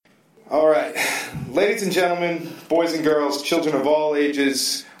Ladies and gentlemen, boys and girls, children of all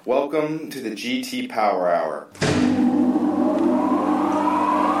ages, welcome to the GT Power Hour.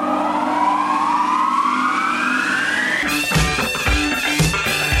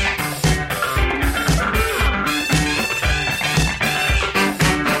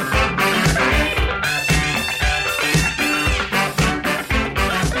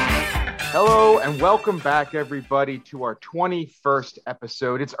 Hello and welcome back, everybody, to our 21st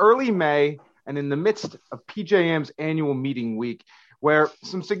episode. It's early May and in the midst of PJM's annual meeting week, where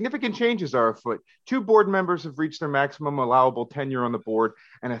some significant changes are afoot. 2 board members have reached their maximum allowable tenure on the board,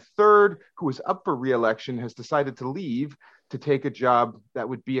 and a third, who is up for re-election, has decided to leave to take a job that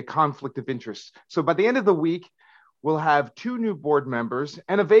would be a conflict of interest. So by the end of the week, we'll have 2 new board members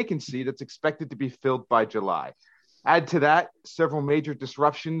and a vacancy that's expected to be filled by July. Add to that several major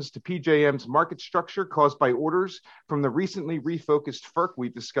disruptions to PJM's market structure caused by orders from the recently refocused FERC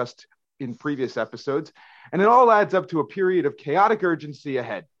we've discussed in previous episodes, and it all adds up to a period of chaotic urgency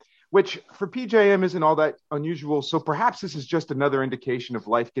ahead, which for PJM isn't all that unusual, so perhaps this is just another indication of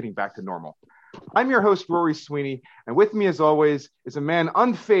life getting back to normal. I'm your host, Rory Sweeney, and with me, as always, is a man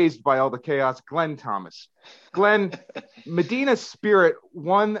unfazed by all the chaos, Glenn Thomas. Glenn, Medina Spirit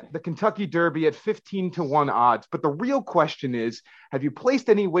won the Kentucky Derby at 15-1 odds, but the real question is, have you placed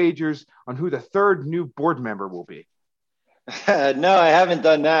any wagers on who the third new board member will be? No, I haven't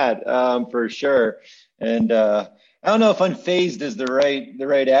done that for sure. And I don't know if unfazed is the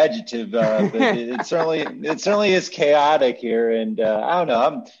right adjective, but it certainly is chaotic here. And I don't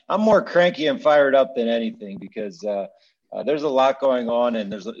know. I'm more cranky and fired up than anything because there's a lot going on,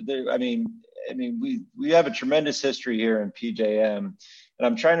 and we have a tremendous history here in PJM, and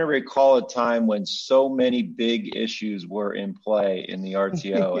I'm trying to recall a time when so many big issues were in play in the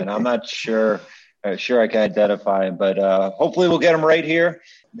RTO, and I'm not sure I can identify them, but hopefully we'll get them right here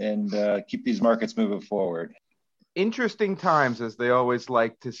and keep these markets moving forward. Interesting times, as they always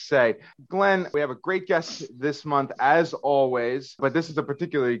like to say. Glenn, we have a great guest this month, as always, but this is a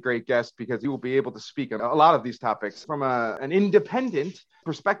particularly great guest because you will be able to speak on a lot of these topics from an independent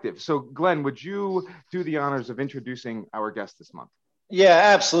perspective. So, Glenn, would you do the honors of introducing our guest this month?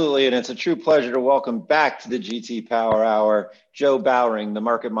 Yeah, absolutely. And it's a true pleasure to welcome back to the GT Power Hour, Joe Bowring, the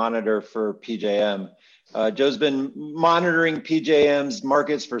market monitor for PJM. Joe's been monitoring PJM's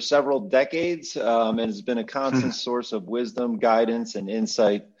markets for several decades and has been a constant source of wisdom, guidance, and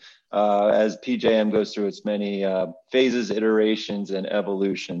insight as PJM goes through its many phases, iterations, and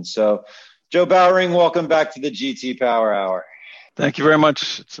evolutions. So, Joe Bowring, welcome back to the GT Power Hour. Thank you very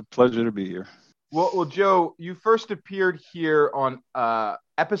much. It's a pleasure to be here. Well, Joe, you first appeared here on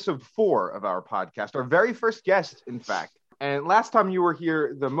episode 4 of our podcast, our very first guest, in fact. And last time you were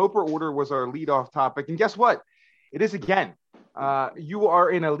here, the MOPR order was our lead-off topic. And guess what? It is again. You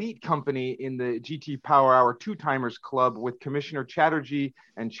are an elite company in the GT Power Hour Two-Timers Club with Commissioner Chatterjee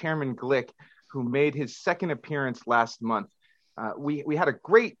and Chairman Glick, who made his second appearance last month. We had a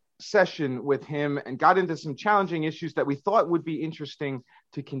great session with him and got into some challenging issues that we thought would be interesting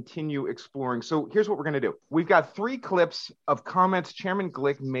to continue exploring. So here's what we're going to do. We've got 3 clips of comments Chairman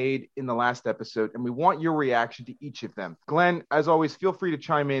Glick made in the last episode, and we want your reaction to each of them. Glenn, as always, feel free to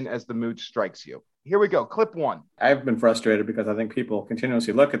chime in as the mood strikes you. Here we go. Clip 1. I've been frustrated because I think people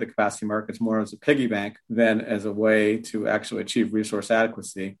continuously look at the capacity markets more as a piggy bank than as a way to actually achieve resource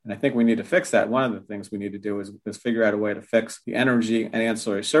adequacy. And I think we need to fix that. One of the things we need to do is figure out a way to fix the energy and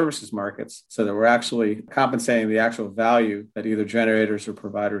ancillary services markets so that we're actually compensating the actual value that either generators or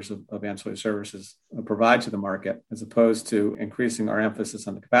providers of ancillary services provide to the market, as opposed to increasing our emphasis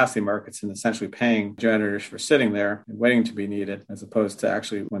on the capacity markets and essentially paying generators for sitting there and waiting to be needed, as opposed to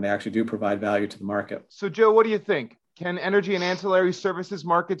actually when they actually do provide value to the market. So, Joe, what do you think? Can energy and ancillary services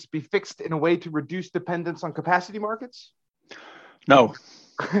markets be fixed in a way to reduce dependence on capacity markets? No.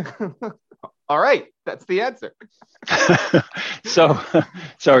 All right. That's the answer. So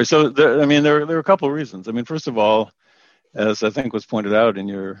there are a couple of reasons. I mean, first of all, as I think was pointed out in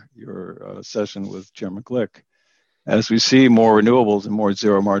your session with Chairman Glick, as we see more renewables and more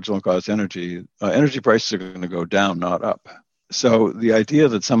zero marginal cost energy, energy prices are going to go down, not up. So the idea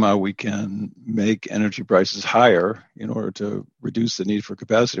that somehow we can make energy prices higher in order to reduce the need for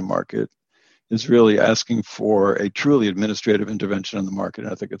capacity market is really asking for a truly administrative intervention in the market,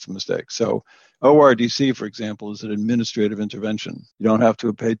 and I think it's a mistake. So ORDC, for example, is an administrative intervention. You don't have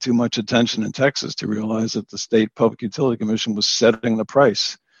to pay too much attention in Texas to realize that the State Public Utility Commission was setting the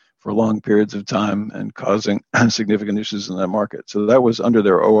price for long periods of time and causing significant issues in that market. So that was under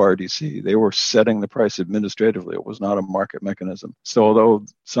their ORDC. They were setting the price administratively. It was not a market mechanism. So although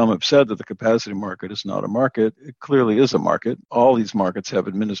some have said that the capacity market is not a market, it clearly is a market. All these markets have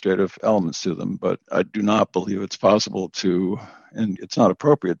administrative elements to them, but I do not believe it's possible to, and it's not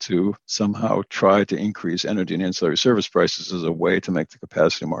appropriate to, somehow try to increase energy and ancillary service prices as a way to make the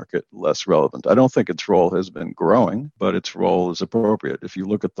capacity market less relevant. I don't think its role has been growing, but its role is appropriate. If you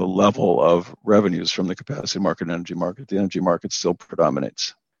look at the level of revenues from the capacity market and energy market, the energy market still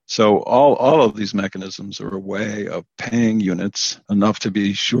predominates. So all of these mechanisms are a way of paying units enough to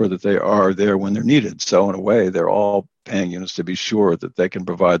be sure that they are there when they're needed. So in a way, they're all paying units to be sure that they can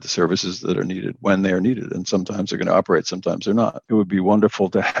provide the services that are needed when they are needed. And sometimes they're going to operate, sometimes they're not. It would be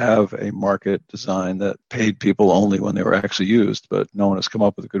wonderful to have a market design that paid people only when they were actually used, but no one has come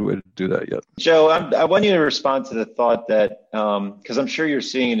up with a good way to do that yet. Joe, I want you to respond to the thought that, because I'm sure you're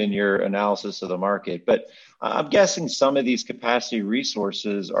seeing it in your analysis of the market, but I'm guessing some of these capacity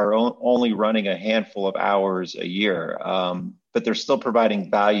resources are only running a handful of hours a year, but they're still providing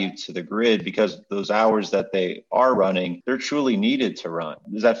value to the grid because those hours that they are running, they're truly needed to run.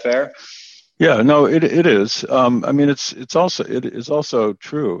 Is that fair? Yeah, no, it is. I mean, it is also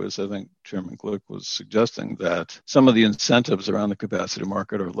true, as I think Chairman Glick was suggesting, that some of the incentives around the capacity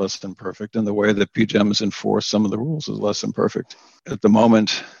market are less than perfect, and the way that PJM has enforced some of the rules is less than perfect. At the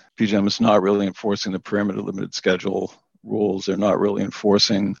moment, PJM is not really enforcing the parameter limited schedule rules. They're not really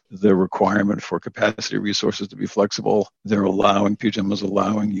enforcing the requirement for capacity resources to be flexible. PJM is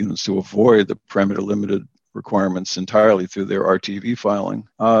allowing units to avoid the parameter limited requirements entirely through their RTV filing,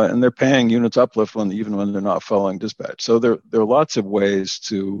 and they're paying units uplift even when they're not following dispatch. So there are lots of ways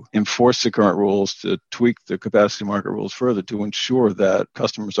to enforce the current rules, to tweak the capacity market rules further to ensure that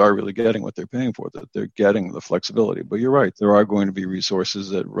customers are really getting what they're paying for, that they're getting the flexibility. But you're right, there are going to be resources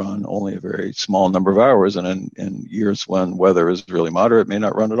that run only a very small number of hours, and in years when weather is really moderate, may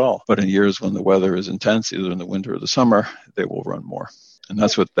not run at all. But in years when the weather is intense, either in the winter or the summer, they will run more. And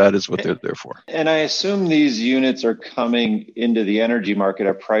that is what they're there for. And I assume these units are coming into the energy market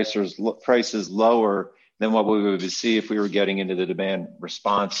at prices lower than what we would see if we were getting into the demand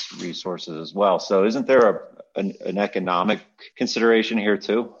response resources as well. So isn't there an economic consideration here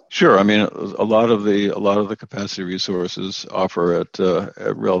too? Sure. I mean, a lot of the capacity resources offer at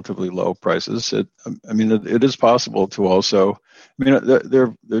relatively low prices. It is possible to also. I mean,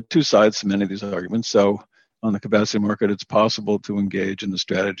 there are two sides to many of these arguments. So on the capacity market, it's possible to engage in the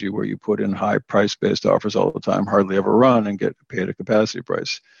strategy where you put in high price-based offers all the time, hardly ever run, and get paid a capacity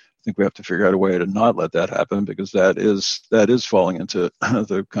price. I think we have to figure out a way to not let that happen, because that is falling into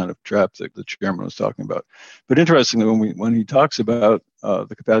the kind of trap that the chairman was talking about. But interestingly, when he talks about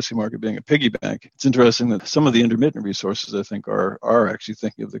the capacity market being a piggy bank, it's interesting that some of the intermittent resources, I think, are actually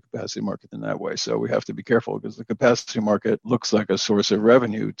thinking of the capacity market in that way. So we have to be careful, because the capacity market looks like a source of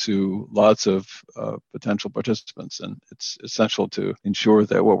revenue to lots of potential participants, and it's essential to ensure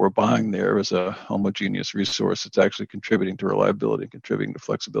that what we're buying there is a homogeneous resource that's actually contributing to reliability and contributing to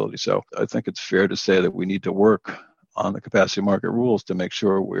flexibility. So I think it's fair to say that we need to work on the capacity market rules to make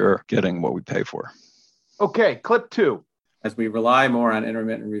sure we're getting what we pay for. Okay, clip 2. As we rely more on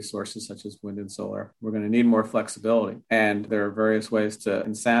intermittent resources such as wind and solar, we're going to need more flexibility. And there are various ways to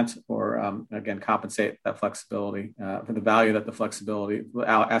incent or, again, compensate that flexibility for the value that the flexibility,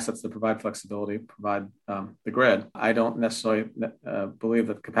 assets that provide flexibility, provide the grid. I don't necessarily believe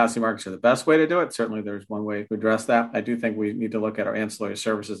that capacity markets are the best way to do it. Certainly, there's one way to address that. I do think we need to look at our ancillary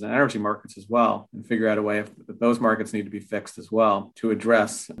services and energy markets as well, and figure out a way if those markets need to be fixed as well to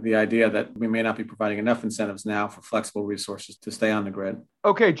address the idea that we may not be providing enough incentives now for flexible resources to stay on the grid.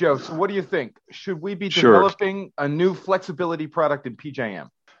 Okay, Joe, so what do you think? Should we be developing a new flexibility product in PJM?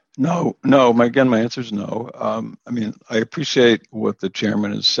 No. My answer is no. I appreciate what the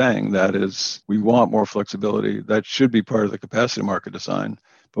chairman is saying. That is, we want more flexibility. That should be part of the capacity market design.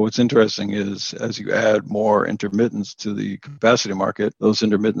 But what's interesting is, as you add more intermittents to the capacity market, those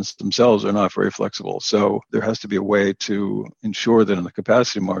intermittents themselves are not very flexible. So there has to be a way to ensure that in the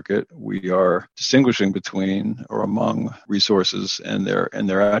capacity market, we are distinguishing between or among resources and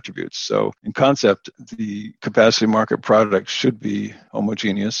their attributes. So in concept, the capacity market product should be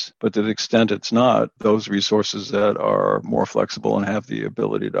homogeneous, but to the extent it's not, those resources that are more flexible and have the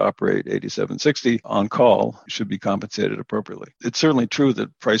ability to operate 8760 on call should be compensated appropriately. It's certainly true that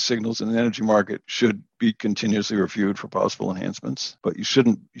price signals in the energy market should be continuously reviewed for possible enhancements, but you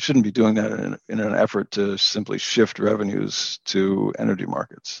shouldn't be doing that in an effort to simply shift revenues to energy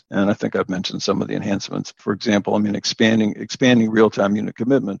markets. And I think I've mentioned some of the enhancements. For example, expanding real-time unit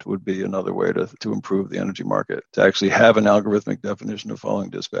commitment would be another way to improve the energy market, to actually have an algorithmic definition of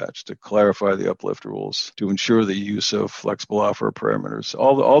falling dispatch, to clarify the uplift rules, to ensure the use of flexible offer parameters.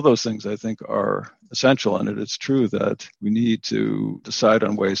 All those things I think are essential, and it's true that we need to decide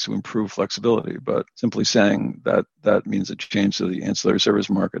on ways to improve flexibility, but simply saying that means a change to the ancillary service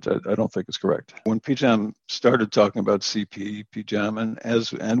market, I don't think is correct. When PJM started talking about CP, PJM,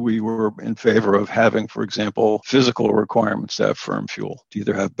 and we were in favor of having, for example, physical requirements to have firm fuel, to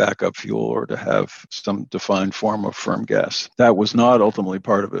either have backup fuel or to have some defined form of firm gas. That was not ultimately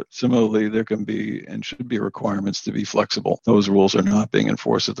part of it. Similarly, there can be and should be requirements to be flexible. Those rules are not being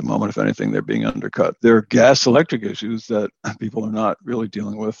enforced at the moment. If anything, they're being undercut. There are gas electric issues that people are not really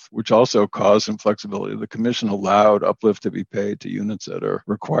dealing with, which also cause some flexibility. The Commission allowed uplift to be paid to units that are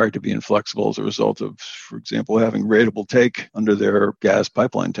required to be inflexible as a result of, for example, having rateable take under their gas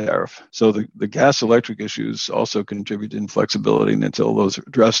pipeline tariff. So the gas electric issues also contribute to inflexibility, and until those are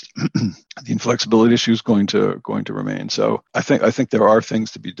addressed, the inflexibility issue is going to remain. So I think there are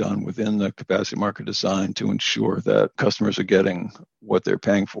things to be done within the capacity market design to ensure that customers are getting what they're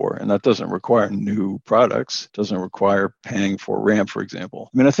paying for, and that doesn't require new products, doesn't require paying for ramp, for example.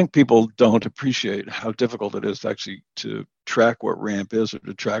 I think people don't appreciate how difficult it is to actually to track what ramp is or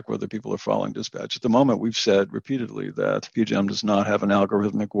to track whether people are following dispatch. At the moment, we've said repeatedly that PJM does not have an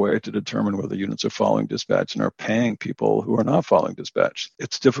algorithmic way to determine whether units are following dispatch and are paying people who are not following dispatch.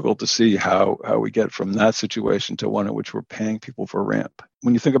 It's difficult to see how we get from that situation to one in which we're paying people for ramp.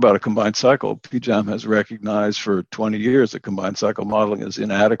 When you think about a combined cycle, PJM has recognized for 20 years that combined cycle modeling is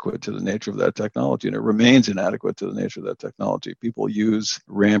inadequate to the nature of that technology, and it remains inadequate to the nature of that technology. People use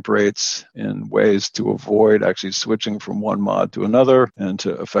ramp rates in ways to avoid actually switching from one mod to another and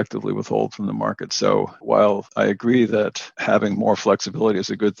to effectively withhold from the market. So while I agree that having more flexibility is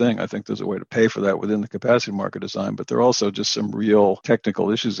a good thing, I think there's a way to pay for that within the capacity market design, but there are also just some real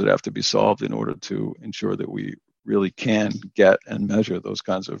technical issues that have to be solved in order to ensure that we really can get and measure those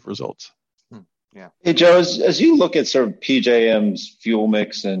kinds of results. Yeah. Hey, Joe, as you look at sort of PJM's fuel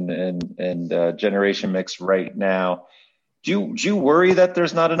mix and generation mix right now, do you worry that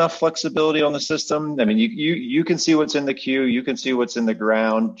there's not enough flexibility on the system? You can see what's in the queue, you can see what's in the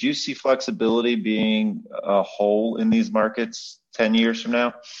ground. Do you see flexibility being a hole in these markets 10 years from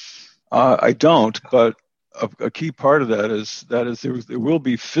now? I don't, but a key part of that is there will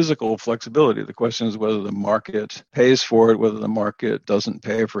be physical flexibility. The question is whether the market pays for it, whether the market doesn't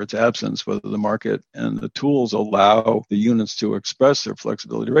pay for its absence, whether the market and the tools allow the units to express their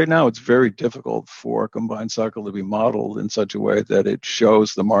flexibility. Right now, it's very difficult for a combined cycle to be modeled in such a way that it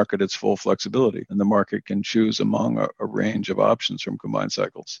shows the market its full flexibility, and the market can choose among a range of options from combined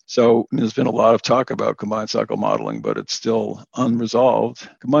cycles. So there's been a lot of talk about combined cycle modeling, but it's still unresolved.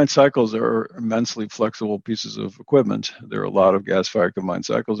 Combined cycles are immensely flexible pieces of equipment. There are a lot of gas-fired combined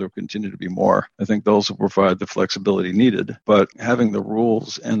cycles. There will continue to be more. I think those will provide the flexibility needed, but having the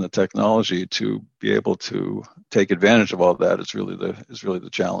rules and the technology to be able to take advantage of all that is really the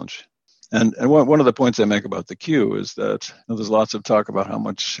challenge. And one of the points I make about the queue is that there's lots of talk about how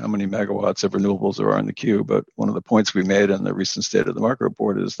many megawatts of renewables there are in the queue, but one of the points we made in the recent State of the Market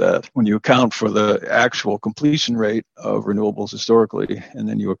report is that when you account for the actual completion rate of renewables historically, and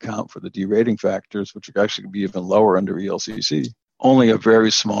then you account for the derating factors, which would actually be even lower under ELCC, only a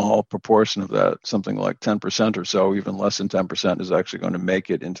very small proportion of that, something like 10% or so, even less than 10%, is actually going to make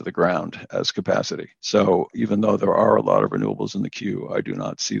it into the ground as capacity. So even though there are a lot of renewables in the queue, I do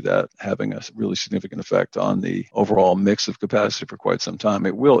not see that having a really significant effect on the overall mix of capacity for quite some time.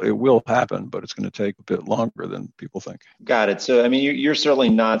 It will happen, but it's going to take a bit longer than people think. Got it. So, you're certainly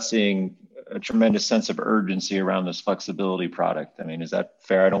not seeing a tremendous sense of urgency around this flexibility product. Is that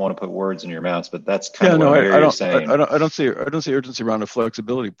fair? I don't want to put words in your mouths, but that's kind of what you're saying. I don't see urgency around a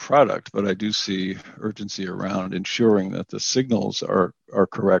flexibility product, but I do see urgency around ensuring that the signals are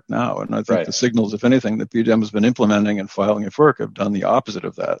correct now. And I think the signals, if anything, that PJM has been implementing and filing at FERC have done the opposite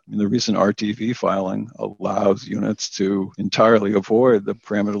of that. The recent RTV filing allows units to entirely avoid the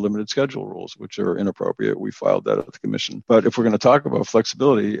parameter limited schedule rules, which are inappropriate. We filed that at the Commission. But if we're going to talk about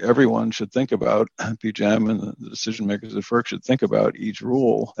flexibility, everyone should think about, PJM and the decision makers at FERC should think about each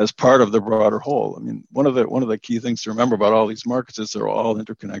rule as part of the broader whole. One of the key things to remember about all these markets is they're all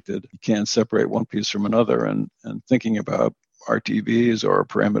interconnected. You can't separate one piece from another, and thinking about RTBs or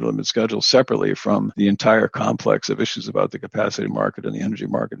parameter limit schedules separately from the entire complex of issues about the capacity market and the energy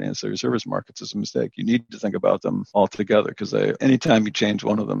market and ancillary service markets is a mistake. You need to think about them all together because anytime you change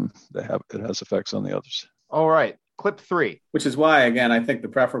one of them, it has effects on the others. All right. Clip 3. Which is why, again, I think the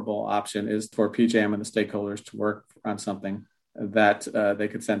preferable option is for PJM and the stakeholders to work on something that they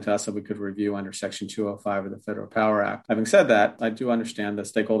could send to us that we could review under Section 205 of the Federal Power Act. Having said that, I do understand the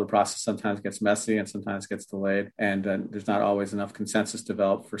stakeholder process sometimes gets messy and sometimes gets delayed, and there's not always enough consensus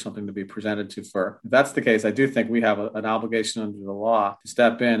developed for something to be presented to FERC. If that's the case, I do think we have an obligation under the law to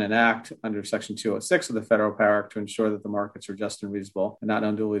step in and act under Section 206 of the Federal Power Act to ensure that the markets are just and reasonable and not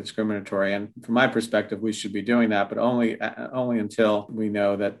unduly discriminatory. And from my perspective, we should be doing that, but only until we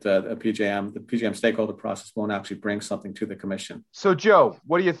know that the PJM stakeholder process won't actually bring something to the Commission. So, Joe,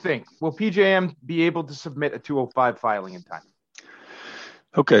 what do you think? Will PJM be able to submit a 205 filing in time?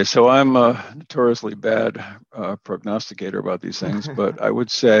 Okay, so I'm a notoriously bad prognosticator about these things, but I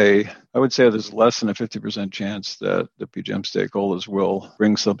would say there's less than a 50% chance that the PJM stakeholders will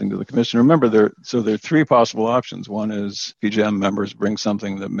bring something to the Commission. Remember, there are three possible options. One is PJM members bring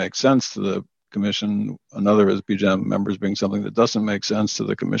something that makes sense to the Commission. Another is PJM members bring something that doesn't make sense to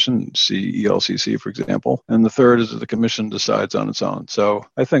the Commission, see ELCC, for example. And the third is that the Commission decides on its own. So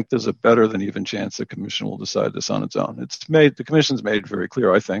I think there's a better than even chance the Commission will decide this on its own. The Commission's made very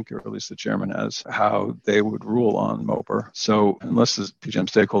clear, I think, or at least the chairman has, how they would rule on MOPR. So unless the PJM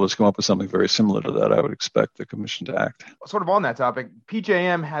stakeholders come up with something very similar to that, I would expect the Commission to act. Sort of on that topic,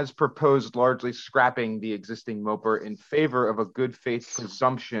 PJM has proposed largely scrapping the existing MOPR in favor of a good faith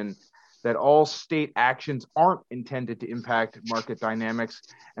presumption that all state actions aren't intended to impact market dynamics,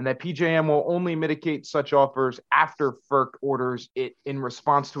 and that PJM will only mitigate such offers after FERC orders it in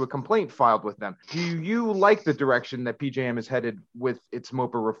response to a complaint filed with them. Do you like the direction that PJM is headed with its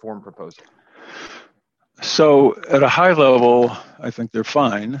MOPR reform proposal? So at a high level, I think they're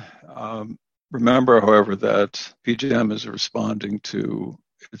fine. Remember, however, that PJM is responding to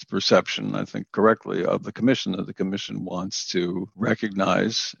its perception, I think correctly, of the Commission, that the Commission wants to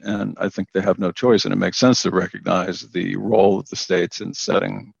recognize, and I think they have no choice, and it makes sense to recognize the role of the states in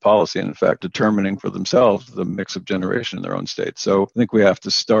setting policy and, in fact, determining for themselves the mix of generation in their own state. So I think we have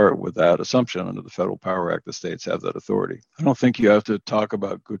to start with that assumption. Under the Federal Power Act, the states have that authority. I don't think you have to talk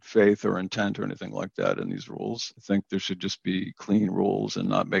about good faith or intent or anything like that in these rules. I think there should just be clean rules and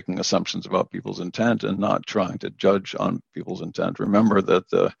not making assumptions about people's intent and not trying to judge on people's intent. Remember that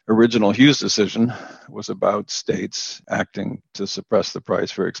the original Hughes decision was about states acting to suppress the price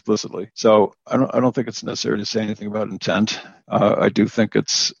very explicitly. So I don't think it's necessary to say anything about intent. I do think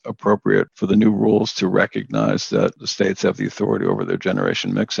it's appropriate for the new rules to recognize that the states have the authority over their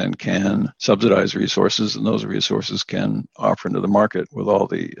generation mix and can subsidize resources, and those resources can offer into the market with all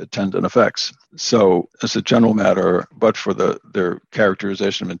the attendant effects. So as a general matter, but for their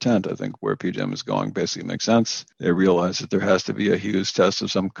characterization of intent, I think where PJM is going basically makes sense. They realize that there has to be a Hughes test of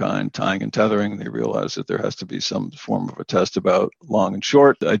some kind, tying and tethering. They realize that there has to be some form of a test about long and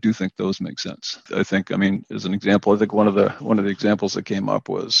short. I do think those make sense. As an example, I think one of the examples that came up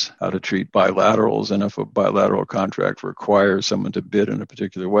was how to treat bilaterals, and if a bilateral contract requires someone to bid in a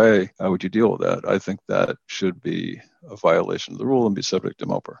particular way, how would you deal with that? I think that should be a violation of the rule and be subject to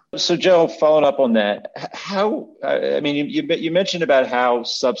MOPR. So, Joe, following up on that, you mentioned about how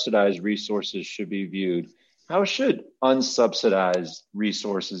subsidized resources should be viewed. How should unsubsidized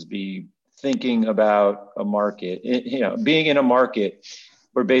resources be thinking about a market? Being in a market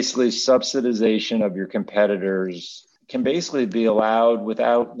where basically subsidization of your competitors can basically be allowed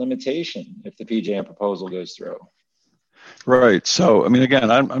without limitation if the PJM proposal goes through. Right. So, again,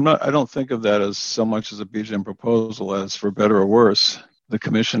 I don't think of that as so much as a PJM proposal as, for better or worse, the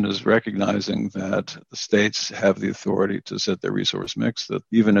Commission is recognizing that the states have the authority to set their resource mix, that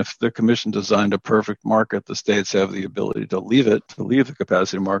even if the Commission designed a perfect market, the states have the ability to leave the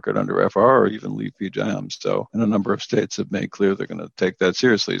capacity market under FR or even leave PJM. So, and a number of states have made clear they're going to take that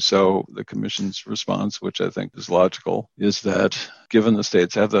seriously. So the Commission's response, which I think is logical, is that given the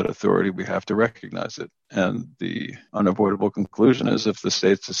states have that authority, we have to recognize it. And the unavoidable conclusion is if the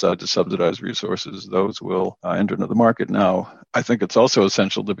states decide to subsidize resources, those will enter into the market. Now, I think it's also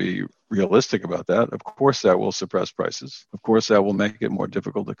essential to be realistic about that. Of course, that will suppress prices. Of course, that will make it more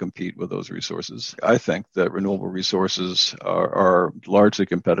difficult to compete with those resources. I think that renewable resources are largely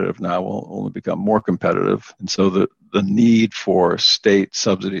competitive now, will only become more competitive. And so the need for state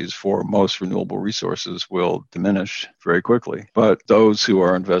subsidies for most renewable resources will diminish very quickly. But those who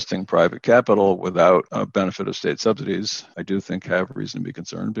are investing private capital without a benefit of state subsidies, I do think have reason to be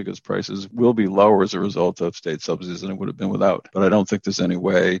concerned because prices will be lower as a result of state subsidies than it would have been without. But I don't think there's any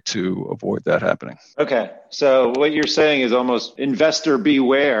way to avoid that happening. Okay. So what you're saying is almost investor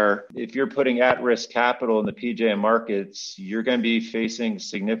beware. If you're putting at-risk capital in the PJM markets, you're going to be facing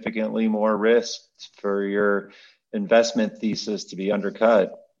significantly more risk for your investment thesis to be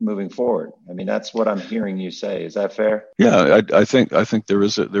undercut moving forward. I mean, that's what I'm hearing you say. Is that fair? Yeah, I think there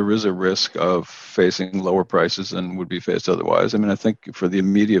is a risk of facing lower prices than would be faced otherwise. I mean, I think for the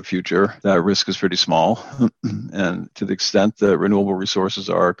immediate future, that risk is pretty small. And to the extent that renewable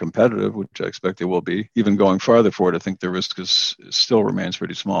resources are competitive, which I expect they will be, even going farther forward, I think the risk still remains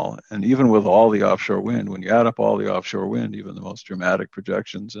pretty small. And even with all the offshore wind, when you add up all the offshore wind, even the most dramatic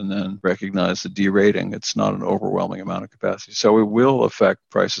projections, and then recognize the derating, it's not an overwhelming amount of capacity. So it will affect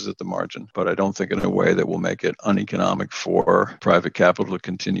prices at the margin, but I don't think in a way that will make it uneconomic for private capital to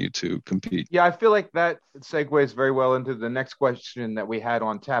continue to compete. Yeah, I feel like that segues very well into the next question that we had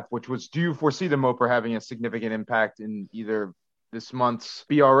on tap, which was, do you foresee the MOPR having a significant impact in either this month's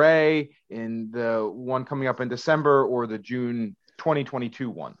BRA, in the one coming up in December, or the June 2022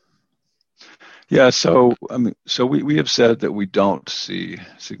 one? Yeah, so we have said that we don't see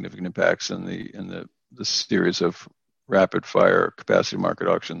significant impacts in the series of rapid fire capacity market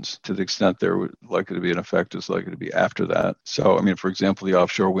auctions. To the extent there would likely to be an effect is likely to be after that. So, I mean, for example, the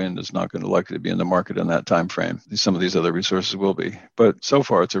offshore wind is not going to likely to be in the market in that time frame. Some of these other resources will be. But so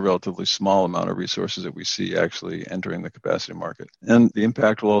far, it's a relatively small amount of resources that we see actually entering the capacity market. And the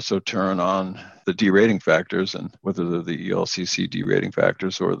impact will also turn on the derating factors, and whether they're the ELCC derating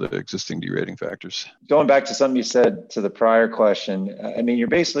factors or the existing derating factors. Going back to something you said to the prior question, I mean, you're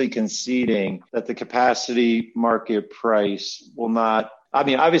basically conceding that the capacity market price will not, I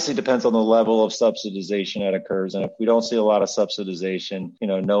mean, obviously it depends on the level of subsidization that occurs. And if we don't see a lot of subsidization,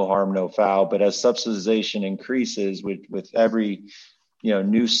 no harm, no foul. But as subsidization increases with every,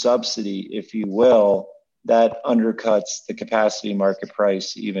 new subsidy, if you will, that undercuts the capacity market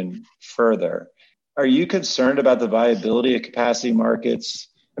price even further. Are you concerned about the viability of capacity markets?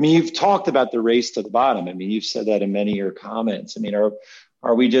 I mean, you've talked about the race to the bottom. I mean, you've said that in many of your comments. I mean,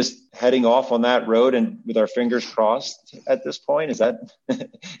 are we just heading off on that road and with our fingers crossed at this point?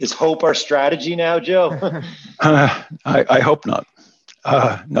 Is hope our strategy now, Joe? I hope not.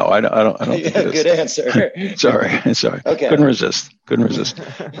 No, I don't think it is. Good answer. Sorry. Okay. Couldn't resist.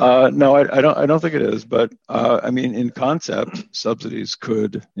 No, I don't think it is. But I mean, in concept, subsidies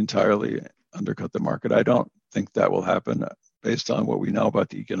could entirely undercut the market. I don't think that will happen. Based on what we know about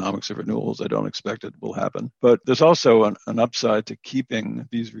the economics of renewables, I don't expect it will happen. But there's also an upside to keeping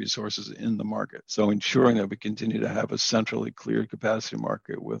these resources in the market. So ensuring that we continue to have a centrally cleared capacity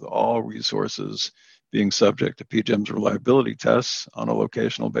market with all resources being subject to PJM's reliability tests on a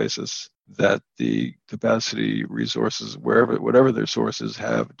locational basis, that the capacity resources, whatever their sources,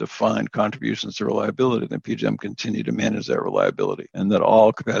 have defined contributions to reliability, then PJM continue to manage that reliability, and that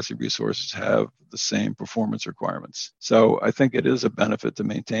all capacity resources have the same performance requirements. So I think it is a benefit to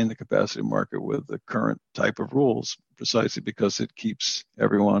maintain the capacity market with the current type of rules, precisely because it keeps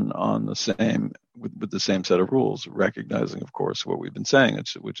everyone on the same, with the same set of rules, recognizing, of course, what we've been saying,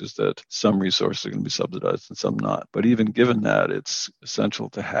 which is that some resources are going to be subsidized and some not. But even given that, it's essential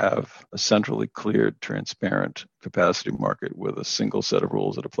to have a centrally cleared, transparent capacity market with a single set of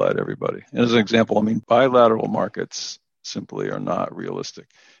rules that apply to everybody. And as an example, I mean, bilateral markets simply are not realistic.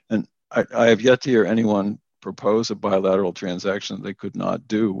 And I have yet to hear anyone propose a bilateral transaction they could not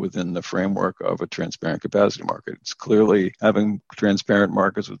do within the framework of a transparent capacity market. It's clearly, having transparent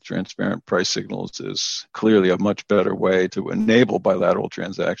markets with transparent price signals is clearly a much better way to enable bilateral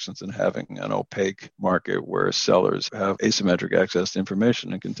transactions than having an opaque market where sellers have asymmetric access to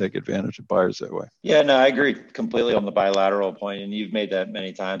information and can take advantage of buyers that way. Yeah, no, I agree completely on the bilateral point, and you've made that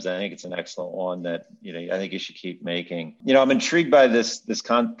many times. I think it's an excellent one that I think you should keep making. I'm intrigued by this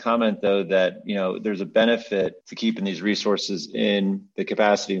comment though, that there's a benefit to keeping these resources in the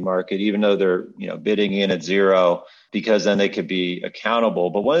capacity market, even though they're bidding in at zero, because then they could be accountable.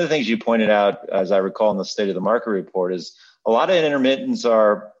 But one of the things you pointed out, as I recall in the State of the Market report, is a lot of intermittents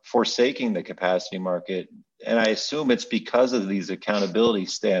are forsaking the capacity market, and I assume it's because of these accountability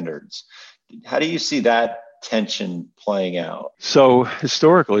standards. How do you see that tension playing out? So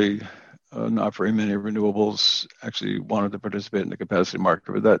historically, not very many renewables actually wanted to participate in the capacity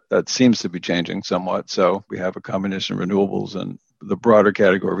market, but that seems to be changing somewhat. So we have a combination of renewables and the broader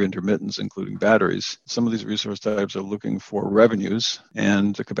category of intermittents, including batteries. Some of these resource types are looking for revenues,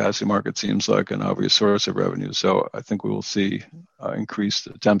 and the capacity market seems like an obvious source of revenue. So I think we will see increased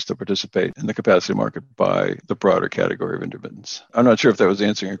attempts to participate in the capacity market by the broader category of intermittents. I'm not sure if that was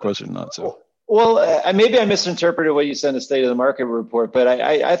answering your question or not. So. Well, maybe I misinterpreted what you said in the State of the Market report, but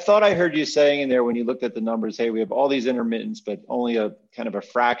I thought I heard you saying in there when you looked at the numbers, hey, we have all these intermittents, but only a kind of a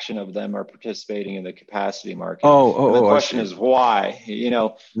fraction of them are participating in the capacity market. And the question is why?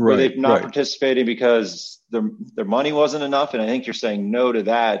 Were they not participating because their money wasn't enough? And I think you're saying no to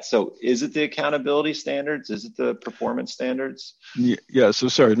that. So is it the accountability standards? Is it the performance standards? Yeah. So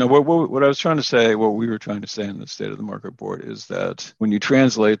sorry. No, what I was trying to say, what we were trying to say in the State of the Market report is that when you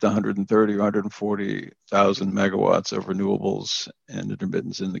translate the 130 or 140,000 megawatts of renewables and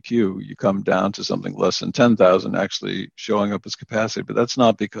intermittents in the queue, you come down to something less than 10,000 actually showing up as capacity. But that's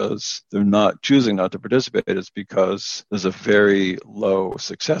not because they're not choosing not to participate. It's because there's a very low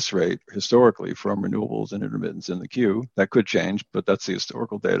success rate historically from renewables and intermittents in the queue. That could change, but that's the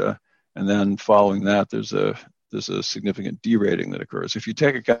historical data. And then following that, there's a significant derating that occurs. If you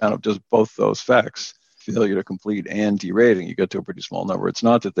take account of just both those facts, failure to complete and derating, you get to a pretty small number. It's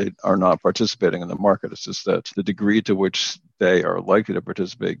not that they are not participating in the market. It's just that the degree to which they are likely to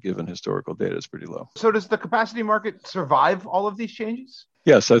participate given historical data is pretty low. So does the capacity market survive all of these changes?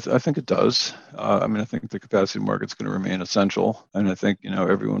 Yes, I think it does. I think the capacity market's going to remain essential. And I think,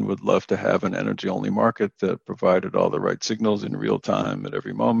 everyone would love to have an energy-only market that provided all the right signals in real time at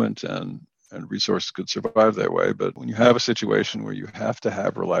every moment, and resources could survive that way. But when you have a situation where you have to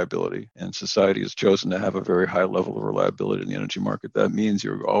have reliability, and society has chosen to have a very high level of reliability in the energy market, that means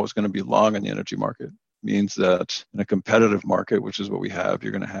you're always going to be long in the energy market. Means that in a competitive market, which is what we have,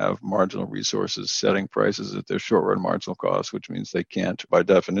 you're going to have marginal resources setting prices at their short-run marginal costs, which means they can't, by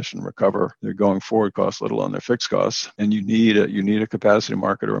definition, recover their going forward costs, let alone their fixed costs. And you need a capacity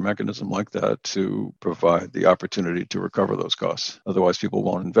market or a mechanism like that to provide the opportunity to recover those costs. Otherwise, people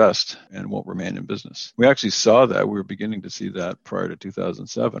won't invest and won't remain in business. We actually saw that. We were beginning to see that prior to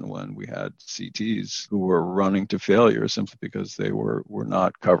 2007 when we had CTs who were running to failure simply because they were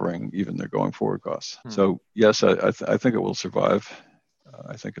not covering even their going forward costs. So yes, I think it will survive.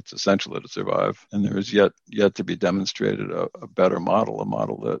 I think it's essential that it survive. And there is yet to be demonstrated a better model, a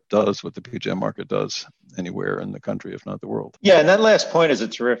model that does what the PJM market does anywhere in the country, if not the world. Yeah, and that last point is a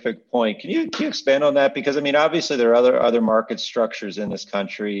terrific point. Can you expand on that? Because, obviously there are other market structures in this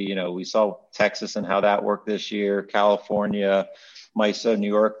country. We saw Texas and how that worked this year, California, MISO, New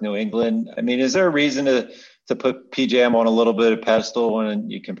York, New England. Is there a reason to put PJM on a little bit of pedestal when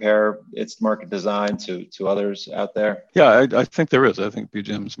you compare its market design to others out there? Yeah, I think there is. I think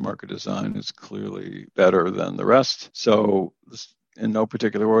PJM's market design is clearly better than the rest. So in no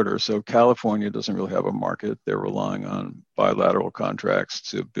particular order. So California doesn't really have a market. They're relying on bilateral contracts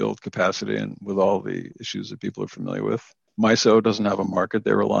to build capacity, and with all the issues that people are familiar with. MISO doesn't have a market.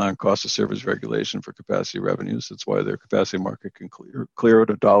 They rely on cost of service regulation for capacity revenues. That's why their capacity market can clear at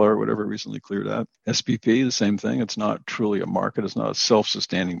 $1 or whatever recently cleared at. SPP, the same thing. It's not truly a market. It's not a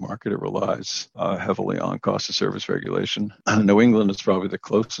self-sustaining market. It relies heavily on cost of service regulation. New England is probably the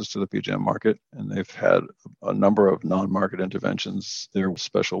closest to the PJM market, and they've had a number of non-market interventions. Their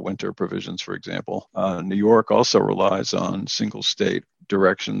special winter provisions, for example. New York also relies on single state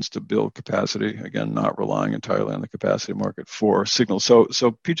directions to build capacity, again, not relying entirely on the capacity market for signals. So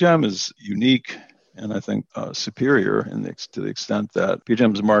PJM is unique and I think superior to the extent that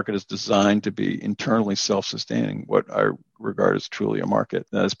PJM's market is designed to be internally self-sustaining, what I regard as truly a market.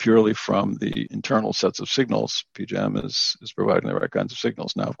 That is purely from the internal sets of signals. PJM is providing the right kinds of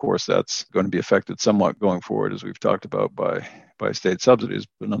signals. Now, of course, that's going to be affected somewhat going forward, as we've talked about, by state subsidies,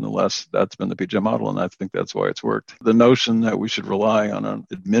 but nonetheless, that's been the PJM model, and I think that's why it's worked. The notion that we should rely on an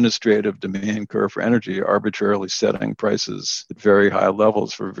administrative demand curve for energy, arbitrarily setting prices at very high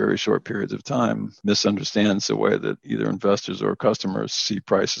levels for very short periods of time, misunderstands the way that either investors or customers see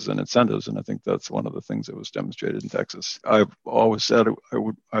prices and incentives, and I think that's one of the things that was demonstrated in Texas. I've always said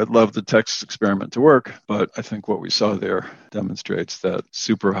I'd love the Texas experiment to work, but I think what we saw there demonstrates that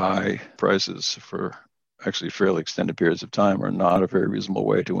super high prices for actually fairly extended periods of time are not a very reasonable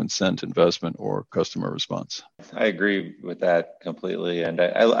way to incent investment or customer response. I agree with that completely. And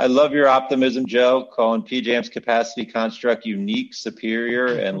I love your optimism, Joe, calling PJM's capacity construct unique,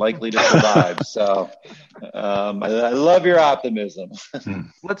 superior, and likely to survive. So I love your optimism.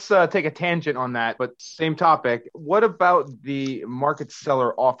 Let's take a tangent on that, but same topic. What about the market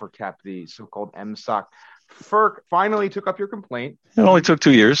seller offer cap, the so-called MSOC? FERC finally took up your complaint. It only took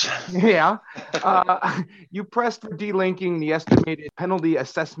 2 years. Yeah. You pressed for delinking the estimated penalty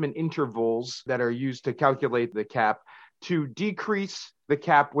assessment intervals that are used to calculate the cap to decrease the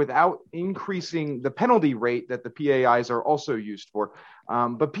cap without increasing the penalty rate that the PAIs are also used for.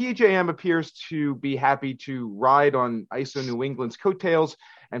 But PJM appears to be happy to ride on ISO New England's coattails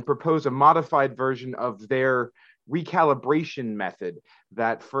and propose a modified version of their recalibration method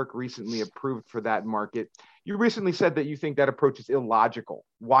that FERC recently approved for that market. You recently said that you think that approach is illogical.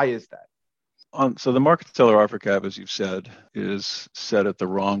 Why is that? So the market seller offer cap, as you've said, is set at the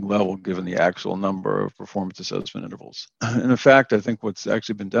wrong level given the actual number of performance assessment intervals. And in fact, I think what's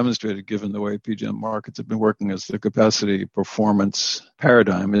actually been demonstrated, given the way PJM markets have been working, is the capacity performance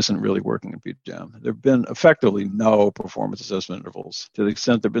paradigm isn't really working in PJM. There have been effectively no performance assessment intervals. To the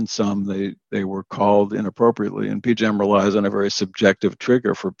extent there have been some, they were called inappropriately, and PJM relies on a very subjective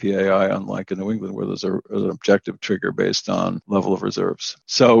trigger for PAI, unlike in New England, where there's an objective trigger based on level of reserves.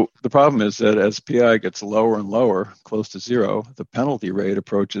 So the problem is that as PI gets lower and lower, close to zero, the penalty rate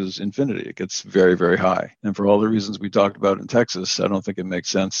approaches infinity. It gets very, very high. And for all the reasons we talked about in Texas, I don't think it makes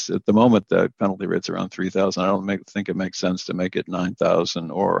sense. At the moment, that penalty rate's around 3,000. I don't think it makes sense to make it 9,000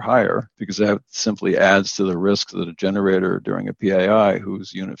 or higher, because that simply adds to the risk that a generator during a PAI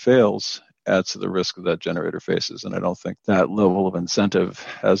whose unit fails adds to the risk that generator faces. And I don't think that level of incentive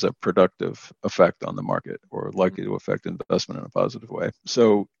has a productive effect on the market or likely to affect investment in a positive way.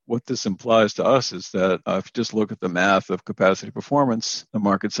 So what this implies to us is that if you just look at the math of capacity performance, the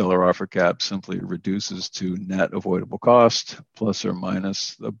market seller offer cap simply reduces to net avoidable cost plus or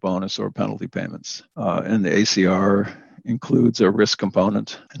minus the bonus or penalty payments. And the ACR includes a risk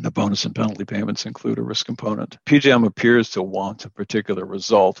component, and the bonus and penalty payments include a risk component. PJM appears to want a particular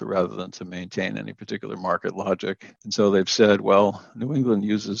result rather than to maintain any particular market logic. And so they've said, well, New England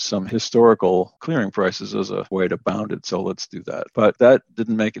uses some historical clearing prices as a way to bound it, so let's do that. But that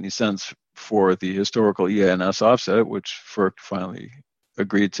didn't make any sense for the historical EANS offset, which FERC finally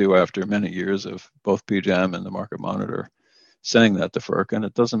agreed to after many years of both PJM and the market monitor saying that to FERC, and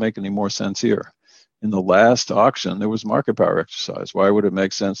it doesn't make any more sense here. In the last auction, there was market power exercise. Why would it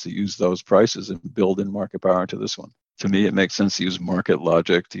make sense to use those prices and build in market power into this one? To me, it makes sense to use market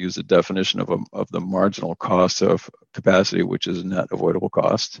logic, to use a definition of the marginal cost of capacity, which is net avoidable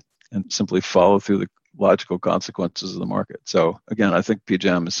cost, and simply follow through the logical consequences of the market. So again, I think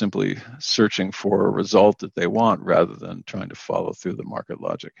PJM is simply searching for a result that they want rather than trying to follow through the market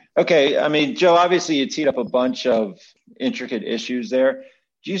logic. Okay. I mean, Joe, obviously you teed up a bunch of intricate issues there.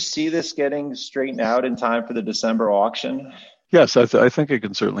 Do you see this getting straightened out in time for the December auction? Yes, I think it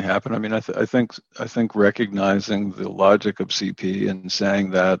can certainly happen. I mean, I think recognizing the logic of CP and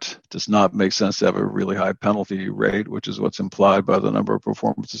saying that it does not make sense to have a really high penalty rate, which is what's implied by the number of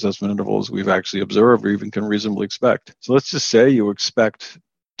performance assessment intervals we've actually observed or even can reasonably expect. So let's just say you expect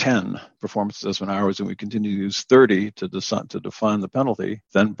 10 performance assessment hours and we continue to use 30 to define the penalty,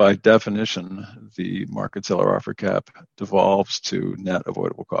 then by definition, the market seller offer cap devolves to net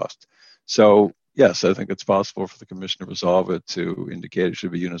avoidable cost. So yes, I think it's possible for the commission to resolve it to indicate it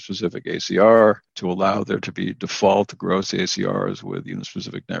should be unit-specific ACR, to allow there to be default gross ACRs with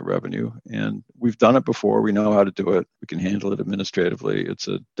unit-specific net revenue. And we've done it before. We know how to do it. We can handle it administratively. It's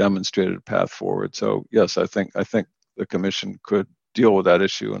a demonstrated path forward. So yes, I think the commission could deal with that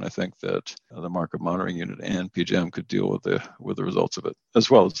issue, and I think that the market monitoring unit and PJM could deal with the results of it,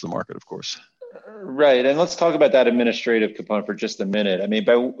 as well as the market, of course. Right, and let's talk about that administrative component for just a minute. I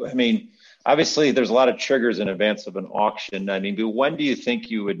mean, obviously, there's a lot of triggers in advance of an auction. I mean, but when do you think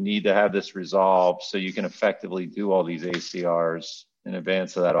you would need to have this resolved so you can effectively do all these ACRs in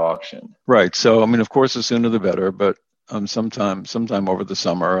advance of that auction? Right. So, I mean, of course, the sooner the better, but sometime over the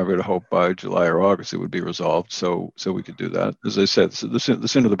summer, I would hope by July or August it would be resolved, so we could do that. As I said, so the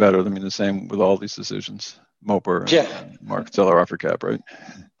sooner the better. I mean, the same with all these decisions, MOPR, and market seller offer cap, right?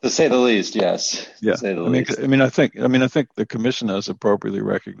 To say the least, yes. Yeah. To say the least. I think the commission has appropriately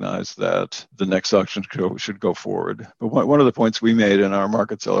recognized that the next auction should go forward. But one of the points we made in our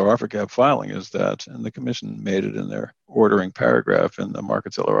market seller offer cap filing is that, and the commission made it in their ordering paragraph in the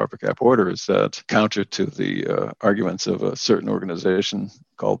market seller offer cap order, is that counter to the arguments of a certain organization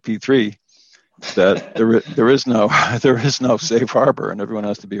called P3, that there is no safe harbor, and everyone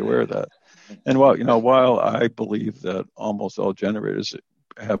has to be aware of that. And while I believe that almost all generators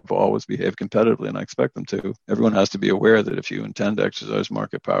have always behaved competitively, and I expect them to, everyone has to be aware that if you intend to exercise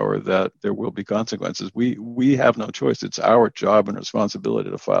market power, that there will be consequences. We have no choice. It's our job and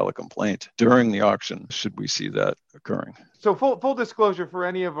responsibility to file a complaint during the auction should we see that occurring. So full disclosure for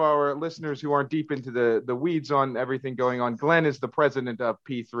any of our listeners who aren't deep into the weeds on everything going on, Glenn is the president of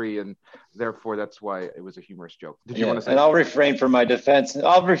P3, and therefore that's why it was a humorous joke. Did you want to say? And I'll refrain from my defense.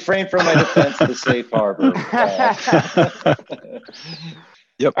 Of the safe harbor.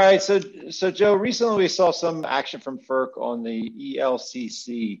 Yep. All right. So Joe, recently we saw some action from FERC on the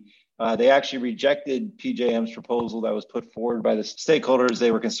ELCC. They actually rejected PJM's proposal that was put forward by the stakeholders.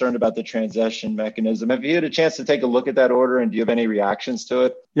 They were concerned about the transition mechanism. Have you had a chance to take a look at that order, and do you have any reactions to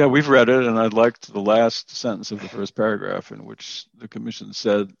it? Yeah, we've read it, and I liked the last sentence of the first paragraph in which the commission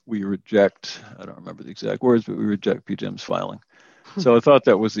said we reject, I don't remember the exact words, but we reject PJM's filing. So I thought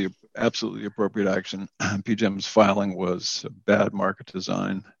that was the absolutely appropriate action. PJM's filing was a bad market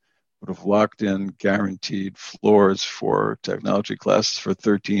design, would have locked in guaranteed floors for technology classes for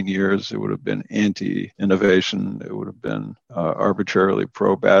 13 years. It would have been anti-innovation. It would have been arbitrarily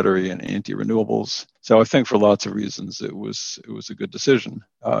pro-battery and anti-renewables. So I think for lots of reasons, it was a good decision.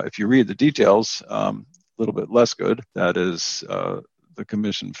 If you read the details, a little bit less good. That is, the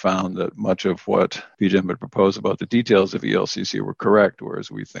commission found that much of what PJM had proposed about the details of ELCC were correct, whereas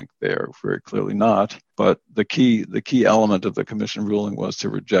we think they are very clearly not. But the key element of the commission ruling was to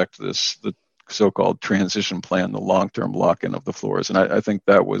reject the so-called transition plan, the long-term lock-in of the floors. And I think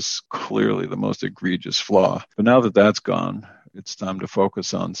that was clearly the most egregious flaw. But now that that's gone, it's time to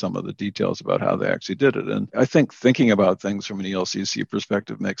focus on some of the details about how they actually did it. And I think thinking about things from an ELCC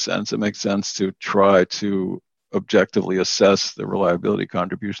perspective makes sense. It makes sense to try to objectively assess the reliability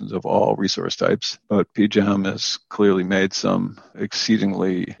contributions of all resource types. But PJM has clearly made some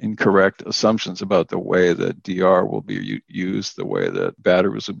exceedingly incorrect assumptions about the way that DR will be used, the way that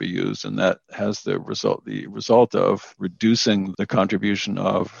batteries will be used, and that has the result of reducing the contribution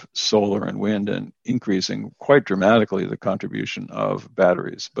of solar and wind and increasing quite dramatically the contribution of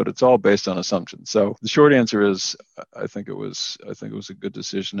batteries. But it's all based on assumptions. So the short answer is I think it was a good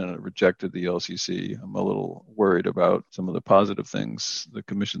decision, and it rejected the LCC. I'm a little worried about some of the positive things the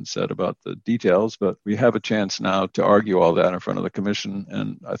commission said about the details, but we have a chance now to argue all that in front of the commission,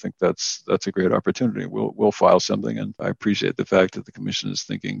 and I think that's a great opportunity. We'll file something, and I appreciate the fact that the commission is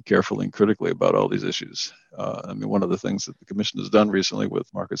thinking carefully and critically about all these issues. One of the things that the commission has done recently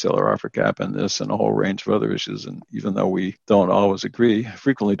with market seller offer cap and this and a whole range of other issues, and even though we don't always agree,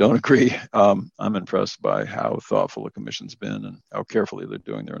 frequently don't agree, I'm impressed by how thoughtful the commission's been and how carefully they're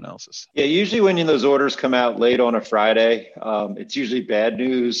doing their analysis. Yeah, usually when those orders come out late on a Friday, it's usually bad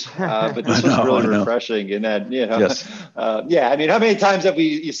news, but this was really refreshing in that, Yes. How many times have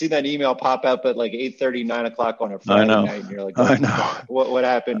you seen that email pop up at like 8:30, 9 o'clock on a Friday night, and you're like, I know. What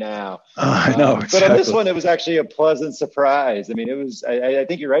happened now? I know, exactly. But on this one, it was actually a pleasant surprise. I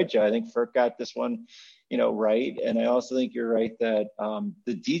think you're right, Joe. I think FERC got this one, right. And I also think you're right that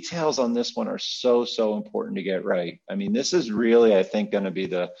the details on this one are so important to get right. This is really, I think, going to be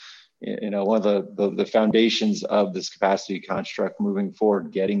one of the foundations of this capacity construct moving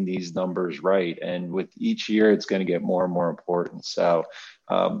forward, getting these numbers right. And with each year, it's going to get more and more important. So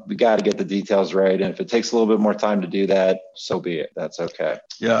we got to get the details right. And if it takes a little bit more time to do that, so be it. That's okay.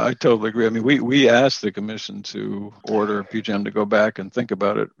 Yeah, I totally agree. We asked the commission to order PJM to go back and think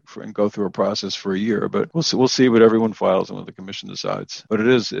about it and go through a process for a year, but we'll see what everyone files and what the commission decides. But it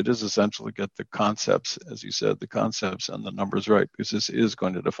is essential to get the concepts, as you said, the concepts and the numbers right, because this is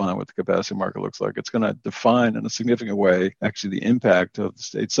going to define what the capacity market looks like. It's going to define in a significant way, actually, the impact of the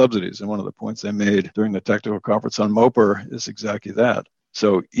state subsidies. And one of the points I made during the technical conference on MOPR is exactly that.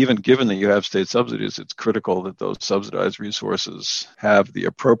 So even given that you have state subsidies, it's critical that those subsidized resources have the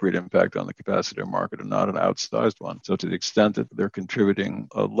appropriate impact on the capacity market and not an outsized one. So to the extent that they're contributing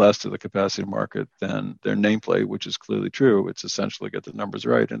less to the capacity market than their nameplate, which is clearly true, it's essential to get the numbers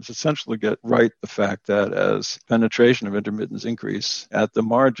right. And it's essential to get right the fact that as penetration of intermittents increase, at the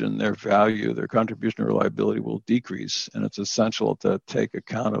margin, their value, their contribution to reliability will decrease. And it's essential to take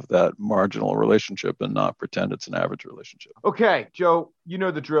account of that marginal relationship and not pretend it's an average relationship. Okay, Joe. You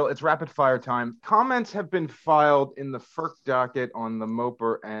know the drill. It's rapid fire time. Comments have been filed in the FERC docket on the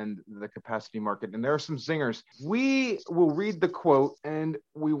MOPR and the capacity market, and there are some zingers. We will read the quote, and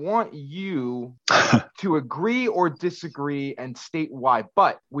we want you to agree or disagree and state why.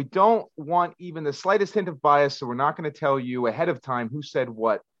 But we don't want even the slightest hint of bias, so we're not going to tell you ahead of time who said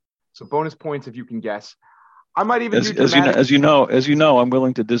what. So bonus points if you can guess. I might even do dramatic. As you know, I'm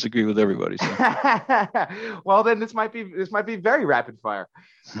willing to disagree with everybody. So. Well, then this might be very rapid fire.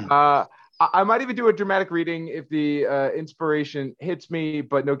 I might even do a dramatic reading if the inspiration hits me,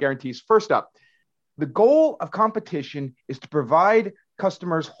 but no guarantees. First up, the goal of competition is to provide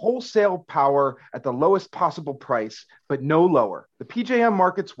customers wholesale power at the lowest possible price, but no lower. The PJM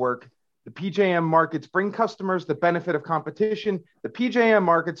markets work. The PJM markets bring customers the benefit of competition. The PJM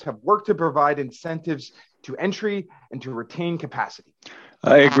markets have worked to provide incentives to entry and to retain capacity.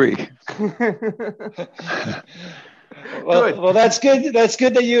 I agree. Well, that's good. That's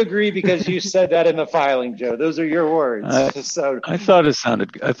good that you agree because you said that in the filing, Joe. Those are your words. I thought it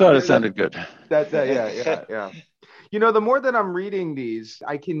sounded good. Yeah. The more that I'm reading these,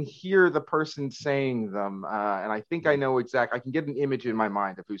 I can hear the person saying them, and I think I know exactly. I can get an image in my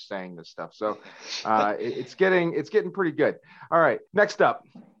mind of who's saying this stuff. So it's getting pretty good. All right, next up.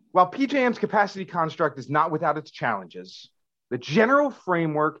 While PJM's capacity construct is not without its challenges, the general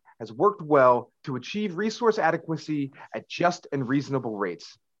framework has worked well to achieve resource adequacy at just and reasonable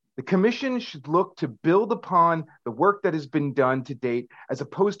rates. The Commission should look to build upon the work that has been done to date, as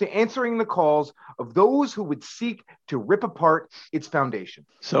opposed to answering the calls of those who would seek to rip apart its foundation.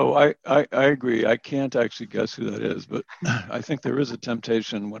 So I agree. I can't actually guess who that is, but I think there is a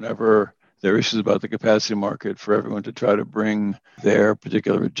temptation whenever there are issues about the capacity market for everyone to try to bring their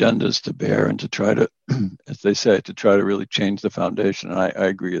particular agendas to bear and to try to, as they say, to try to really change the foundation. And I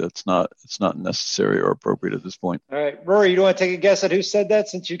agree it's not necessary or appropriate at this point. All right, Rory, you want to take a guess at who said that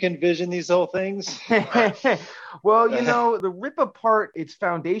since you can vision these whole things? Well, the rip apart its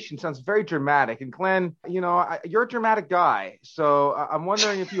foundation sounds very dramatic. And Glenn, you're a dramatic guy. So I'm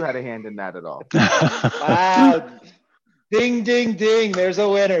wondering if you had a hand in that at all. Wow. Ding, ding, ding. There's a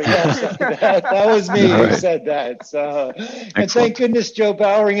winner. Yes, that was me who said that. So, and thank goodness Joe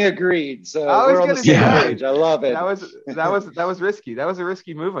Bowering agreed. So we're on the same page. I love it. That was risky. That was a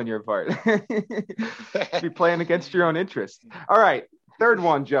risky move on your part. Be playing against your own interests. All right. Third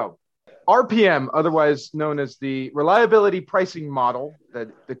one, Joe. RPM, otherwise known as the reliability pricing model that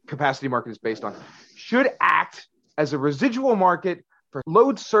the capacity market is based on, should act as a residual market for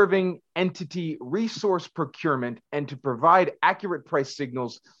load-serving entity resource procurement and to provide accurate price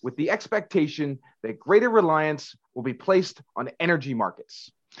signals with the expectation that greater reliance will be placed on energy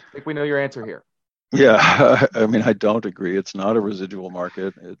markets. I think we know your answer here. Yeah, I mean, I don't agree. It's not a residual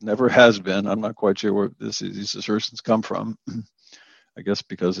market. It never has been. I'm not quite sure where these assertions come from. I guess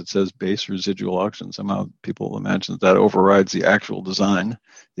because it says base residual auction, somehow people imagine that overrides the actual design.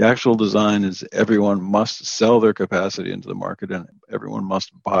 The actual design is everyone must sell their capacity into the market and everyone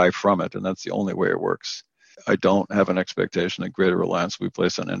must buy from it, and that's the only way it works. I don't have an expectation that greater reliance will be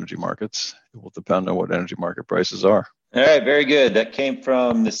placed on energy markets. It will depend on what energy market prices are. All right, very good. That came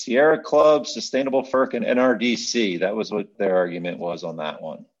from the Sierra Club, Sustainable FERC, and NRDC. That was what their argument was on that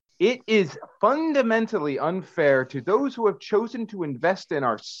one. It is fundamentally unfair to those who have chosen to invest in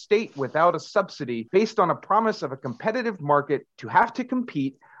our state without a subsidy based on a promise of a competitive market to have to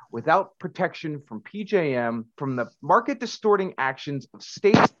compete without protection from PJM from the market distorting actions of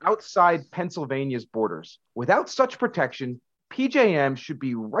states outside Pennsylvania's borders. Without such protection, PJM should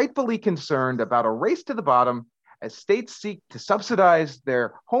be rightfully concerned about a race to the bottom as states seek to subsidize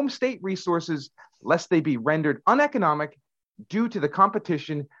their home state resources lest they be rendered uneconomic due to the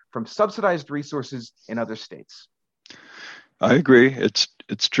competition from subsidized resources in other states. I agree. It's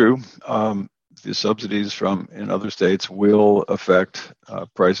true. The subsidies in other states will affect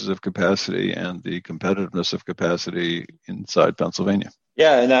prices of capacity and the competitiveness of capacity inside Pennsylvania.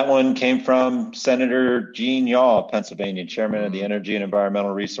 Yeah, and that one came from Senator Gene Yaw, Pennsylvania, chairman of the Energy and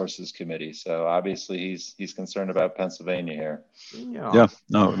Environmental Resources Committee. So obviously he's concerned about Pennsylvania here. Yeah,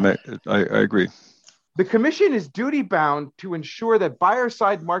 no, I agree. The Commission is duty-bound to ensure that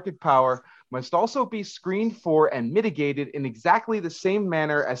buyer-side market power must also be screened for and mitigated in exactly the same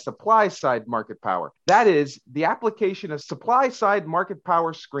manner as supply-side market power. That is, the application of supply-side market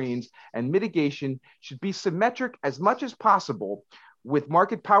power screens and mitigation should be symmetric as much as possible with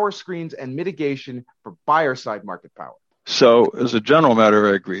market power screens and mitigation for buyer-side market power. So as a general matter,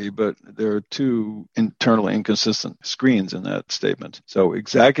 I agree, but there are two internally inconsistent screens in that statement. So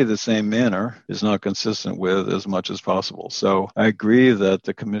exactly the same manner is not consistent with as much as possible. So I agree that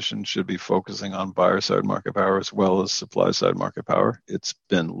the Commission should be focusing on buyer-side market power as well as supply-side market power. It's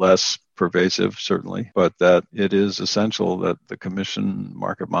been less pervasive, certainly, but that it is essential that the Commission,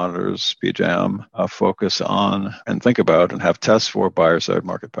 market monitors, PJM, focus on and think about and have tests for buyer-side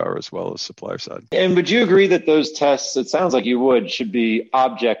market power as well as supply-side. And would you agree that those tests, it sounds like you would, should be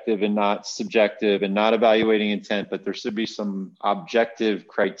objective and not subjective and not evaluating intent, but there should be some objective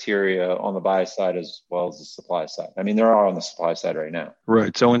criteria on the buy side as well as the supply side? I mean, there are on the supply side right now.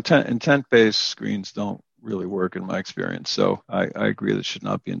 Right. So intent-based screens don't really work in my experience. So I agree that it should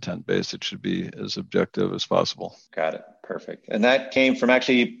not be intent-based. It should be as objective as possible. Got it. Perfect. And that came from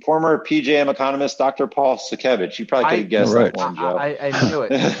actually former PJM economist, Dr. Paul Sakevich. You probably could have guessed that one, Joe. I knew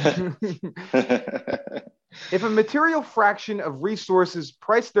it. If a material fraction of resources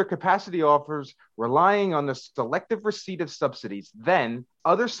price their capacity offers relying on the selective receipt of subsidies, then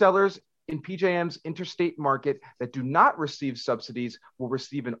other sellers in PJM's interstate market that do not receive subsidies will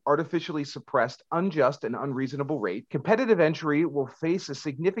receive an artificially suppressed, unjust, and unreasonable rate. Competitive entry will face a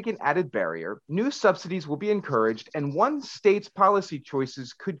significant added barrier. New subsidies will be encouraged, and one state's policy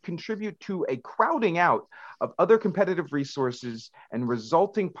choices could contribute to a crowding out of other competitive resources and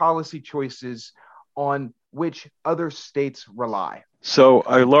resulting policy choices on which other states rely. So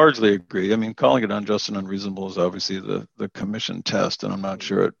I largely agree. I mean, calling it unjust and unreasonable is obviously the commission test, and I'm not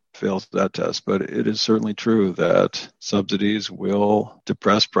sure it fails that test, but it is certainly true that subsidies will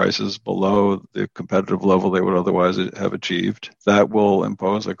depress prices below the competitive level they would otherwise have achieved. That will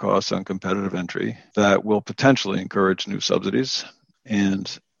impose a cost on competitive entry. That will potentially encourage new subsidies, and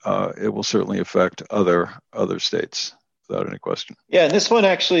it will certainly affect other states. Without any question. Yeah, and this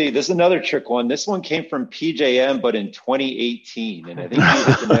is another trick one. This one came from PJM, but in 2018. And I think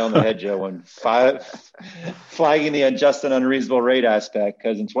you hit the nail on the head, Joe, on flagging the unjust and unreasonable rate aspect,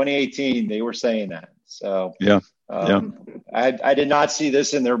 because in 2018, they were saying that. So I did not see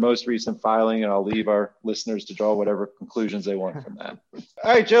this in their most recent filing, and I'll leave our listeners to draw whatever conclusions they want from that.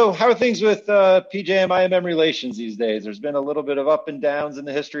 All right, Joe, how are things with PJM-IMM relations these days? There's been a little bit of up and downs in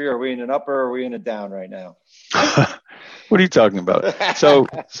the history. Are we in an up or are we in a down right now? What are you talking about? Yes. The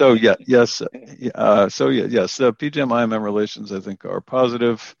PJM-IMM relations, I think, are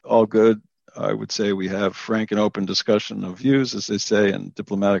positive, all good. I would say we have frank and open discussion of views, as they say in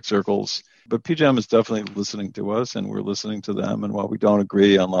diplomatic circles. But PJM is definitely listening to us, and we're listening to them. And while we don't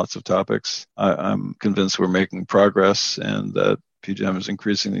agree on lots of topics, I'm convinced we're making progress, and that PJM is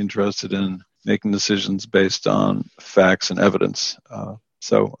increasingly interested in making decisions based on facts and evidence.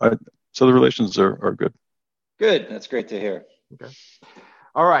 So the relations are good. Good. That's great to hear. Okay.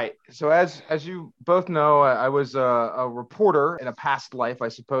 All right. So as you both know, I was a reporter in a past life, I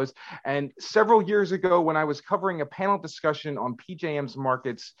suppose. And several years ago, when I was covering a panel discussion on PJM's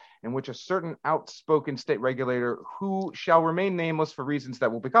markets, in which a certain outspoken state regulator, who shall remain nameless for reasons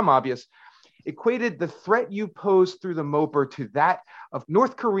that will become obvious, equated the threat you pose through the MOPR to that of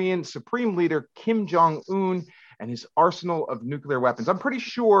North Korean Supreme Leader Kim Jong-un and his arsenal of nuclear weapons. I'm pretty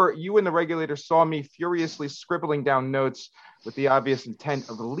sure you and the regulator saw me furiously scribbling down notes with the obvious intent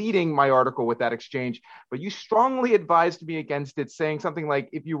of leading my article with that exchange, but you strongly advised me against it, saying something like,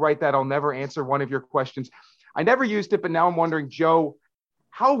 if you write that, I'll never answer one of your questions. I never used it, but now I'm wondering, Joe,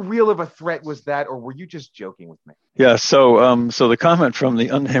 how real of a threat was that, or were you just joking with me? Yeah, so the comment from the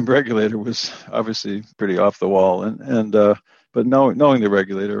unnamed regulator was obviously pretty off the wall, but knowing the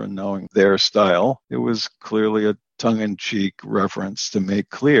regulator and knowing their style, it was clearly a tongue-in-cheek reference to make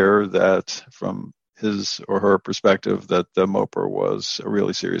clear that from his or her perspective that the MOPR was a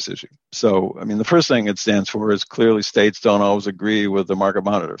really serious issue. So, I mean, the first thing it stands for is clearly states don't always agree with the market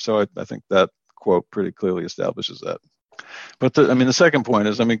monitor. So I think that quote pretty clearly establishes that. But the second point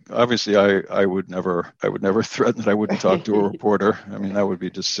is, obviously I would never threaten that I wouldn't talk to a reporter. I mean, that would be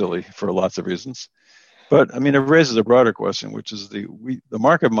just silly for lots of reasons. But it raises a broader question, which is the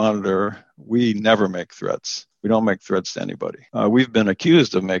market monitor, we never make threats. We don't make threats to anybody. We've been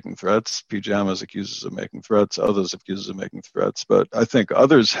accused of making threats. PJM has accused us of making threats. Others have accused us of making threats. But I think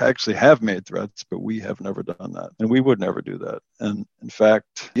others actually have made threats, but we have never done that. And we would never do that. And in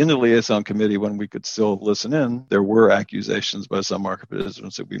fact, in the liaison committee, when we could still listen in, there were accusations by some market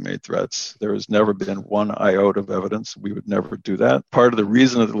participants that we made threats. There has never been one iota of evidence. We would never do that. Part of the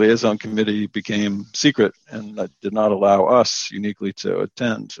reason that the liaison committee became secret and that did not allow us uniquely to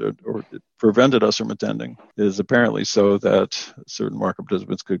attend or it prevented us from attending is apparently so that certain market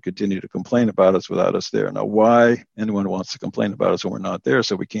participants could continue to complain about us without us there. Now, why anyone wants to complain about us when we're not there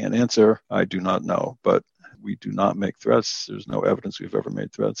so we can't answer, I do not know. But we do not make threats. There's no evidence we've ever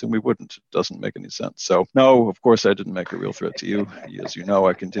made threats, and we wouldn't. It doesn't make any sense. So, no, of course, I didn't make a real threat to you. As you know,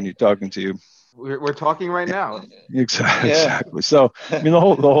 I continued talking to you. We're talking right now. Exactly. So, the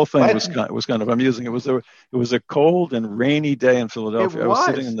whole thing was kind of amusing. It was a cold and rainy day in Philadelphia. I was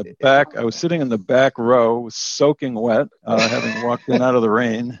sitting in the back row, soaking wet, having walked in out of the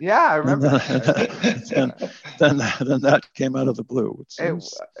rain. Yeah, I remember. Then that came out of the blue. It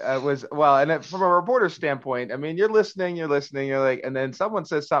was and from a reporter standpoint, you're listening, you're like, and then someone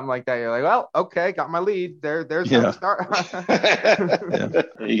says something like that, you're like, well, okay, got my lead. There's how to start.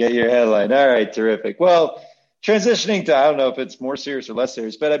 You get your headline. All right. Terrific. Well, transitioning to, I don't know if it's more serious or less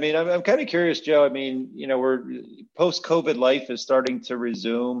serious, but I'm kind of curious, Joe. We're post-COVID life is starting to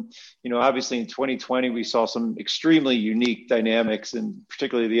resume. Obviously in 2020, we saw some extremely unique dynamics and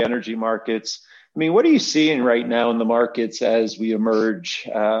particularly the energy markets. What are you seeing right now in the markets as we emerge?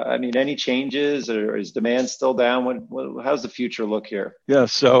 Any changes or is demand still down? How's the future look here? Yeah.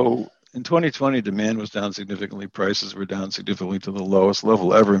 So in 2020, demand was down significantly. Prices were down significantly to the lowest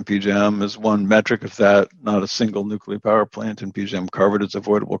level ever in PJM. As one metric of that, not a single nuclear power plant in PJM covered its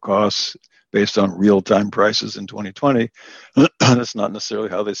avoidable costs based on real-time prices in 2020. That's not necessarily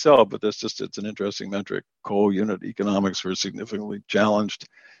how they sell, but it's an interesting metric. Coal unit economics were significantly challenged.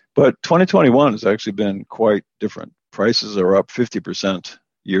 But 2021 has actually been quite different. Prices are up 50%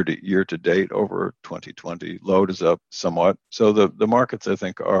 year to date over 2020. Load is up somewhat. So the markets, I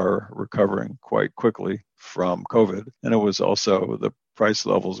think, are recovering quite quickly from COVID. And it was also the price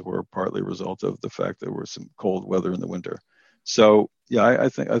levels were partly a result of the fact there were some cold weather in the winter. So yeah, I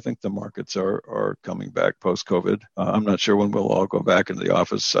think the markets are coming back post-COVID. I'm not sure when we'll all go back into the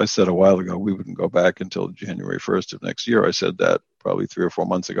office. I said a while ago we wouldn't go back until January 1st of next year. I said that probably 3 or 4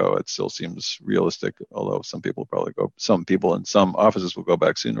 months ago. It still seems realistic, although some people in some offices will go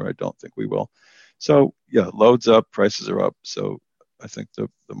back sooner. I don't think we will. So yeah, loads up, prices are up. So I think the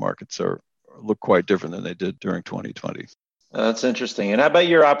markets look quite different than they did during 2020. That's interesting. And how about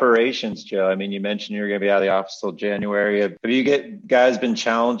your operations, Joe? I mean, you mentioned you're going to be out of the office till January. Have you guys been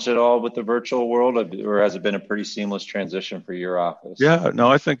challenged at all with the virtual world, or has it been a pretty seamless transition for your office? Yeah,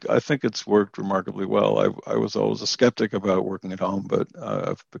 no, I think it's worked remarkably well. I was always a skeptic about working at home, but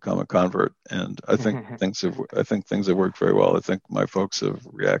I've become a convert, and I think things have worked very well. I think my folks have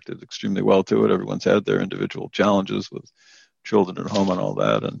reacted extremely well to it. Everyone's had their individual challenges with children at home and all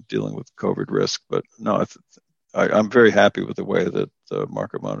that, and dealing with COVID risk. But no, I'm very happy with the way that the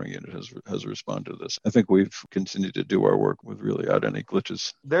market monitoring unit has responded to this. I think we've continued to do our work without any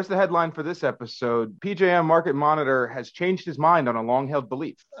glitches. There's the headline for this episode. PJM Market Monitor has changed his mind on a long-held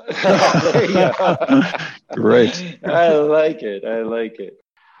belief. Great. I like it.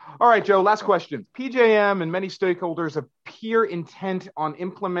 All right, Joe, last question. PJM and many stakeholders appear intent on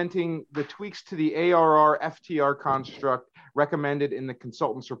implementing the tweaks to the ARR FTR construct recommended in the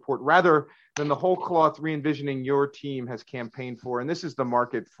consultant's report rather than the whole cloth re-envisioning your team has campaigned for. And this is the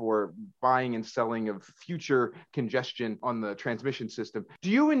market for buying and selling of future congestion on the transmission system. Do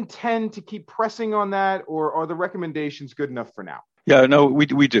you intend to keep pressing on that, or are the recommendations good enough for now? Yeah, no, we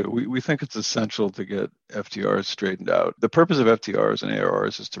do. We think it's essential to get FTRs straightened out. The purpose of FTRs and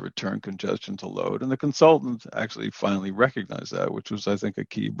ARRs is to return congestion to load. And the consultant actually finally recognized that, which was, I think, a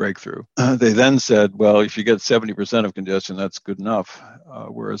key breakthrough. They then said, well, if you get 70% of congestion, that's good enough.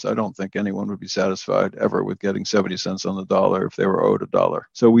 Whereas I don't think anyone would be satisfied ever with getting 70 cents on the dollar if they were owed $1.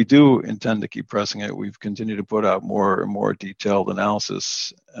 So we do intend to keep pressing it. We've continued to put out more and more detailed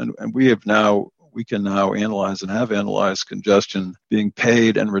analysis. And we can now analyze and have analyzed congestion being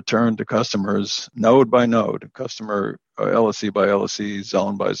paid and returned to customers node by node, customer LSC by LSC,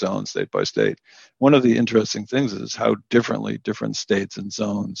 zone by zone, state by state. One of the interesting things is how differently different states and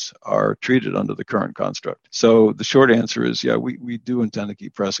zones are treated under the current construct. So the short answer is, yeah, we do intend to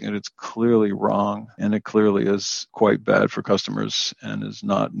keep pressing it. It's clearly wrong, and it clearly is quite bad for customers and is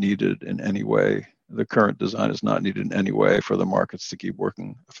not needed in any way. The current design is not needed in any way for the markets to keep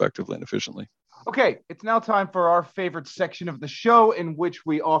working effectively and efficiently. Okay, it's now time for our favorite section of the show, in which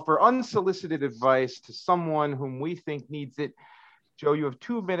we offer unsolicited advice to someone whom we think needs it. Joe, you have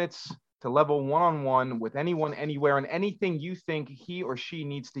 2 minutes to level one-on-one with anyone, anywhere, and anything you think he or she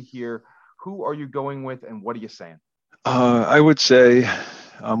needs to hear. Who are you going with, and what are you saying? I would say,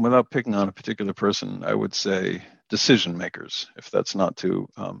 without picking on a particular person, I would say decision makers, if that's not too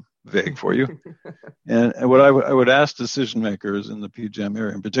vague for you. And what I would ask decision makers in the PJM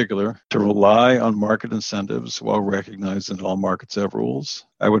area in particular to rely on market incentives while recognizing that all markets have rules.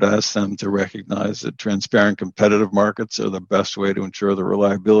 I would ask them to recognize that transparent competitive markets are the best way to ensure the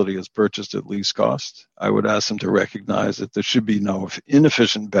reliability is purchased at least cost. I would ask them to recognize that there should be no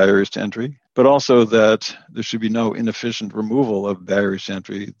inefficient barriers to entry, but also that there should be no inefficient removal of barriers to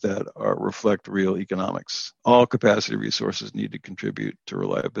entry that reflect real economics. All capacity resources need to contribute to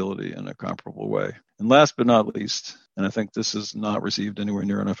reliability in a comparable way. And last but not least, and I think this has not received anywhere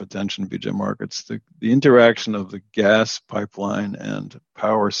near enough attention in PJM markets, the interaction of the gas pipeline and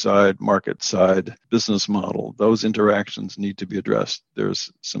power side, market side business model, those interactions need to be addressed.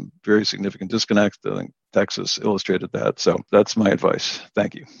 There's some very significant disconnects. I think Texas illustrated that. So that's my advice.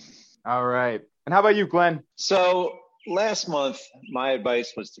 Thank you. All right. And how about you, Glenn? So last month, my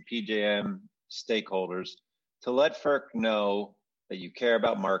advice was to PJM stakeholders to let FERC know that you care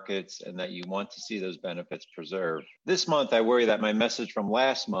about markets and that you want to see those benefits preserved. This month, I worry that my message from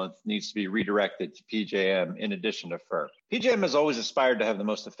last month needs to be redirected to PJM in addition to FERC. PJM has always aspired to have the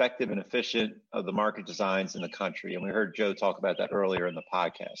most effective and efficient of the market designs in the country, and we heard Joe talk about that earlier in the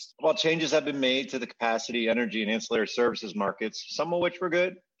podcast. While changes have been made to the capacity, energy, and ancillary services markets, some of which were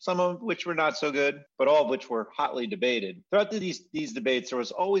good, some of which were not so good, but all of which were hotly debated. Throughout these debates, there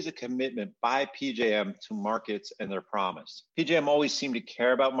was always a commitment by PJM to markets and their promise. PJM always seemed to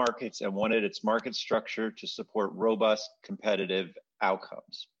care about markets and wanted its market structure to support robust, competitive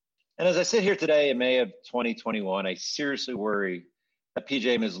outcomes. And as I sit here today in May of 2021, I seriously worry that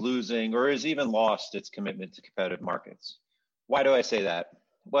PJM is losing or has even lost its commitment to competitive markets. Why do I say that?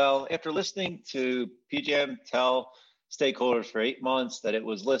 Well, after listening to PJM tell stakeholders for 8 months that it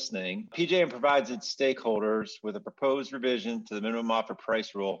was listening, PJM provides its stakeholders with a proposed revision to the minimum offer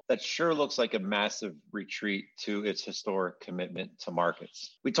price rule that sure looks like a massive retreat to its historic commitment to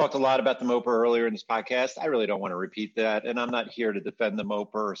markets. We talked a lot about the MOPR earlier in this podcast. I really don't want to repeat that, and I'm not here to defend the MOPR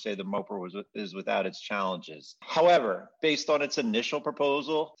or say the MOPR is without its challenges. However, based on its initial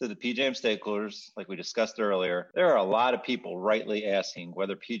proposal to the PJM stakeholders, like we discussed earlier, there are a lot of people rightly asking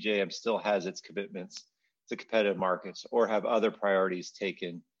whether PJM still has its commitments to competitive markets or have other priorities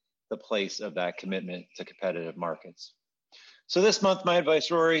taken the place of that commitment to competitive markets. So this month, my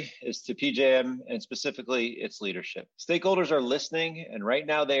advice, Rory, is to PJM and specifically its leadership. Stakeholders are listening, and right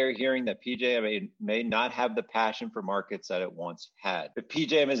now they are hearing that PJM may not have the passion for markets that it once had. If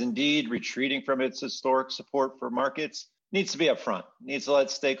PJM is indeed retreating from its historic support for markets, it needs to be upfront. It needs to let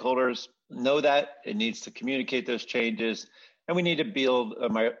stakeholders know that. It needs to communicate those changes. And we need to build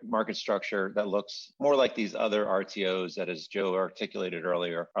a market structure that looks more like these other RTOs that, as Joe articulated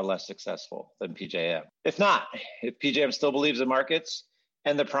earlier, are less successful than PJM. If not, if PJM still believes in markets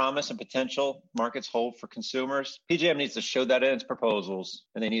and the promise and potential markets hold for consumers, PJM needs to show that in its proposals,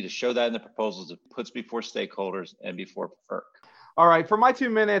 and they need to show that in the proposals it puts before stakeholders and before FERC. All right, for my 2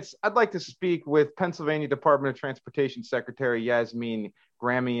 minutes, I'd like to speak with Pennsylvania Department of Transportation Secretary Yasmin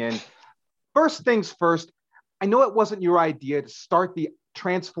Gramian. First things first, I know it wasn't your idea to start the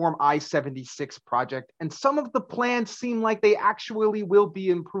Transform I-76 project, and some of the plans seem like they actually will be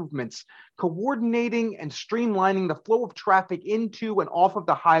improvements. Coordinating and streamlining the flow of traffic into and off of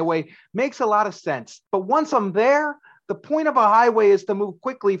the highway makes a lot of sense. But once I'm there, the point of a highway is to move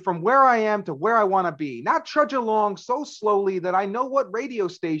quickly from where I am to where I want to be, not trudge along so slowly that I know what radio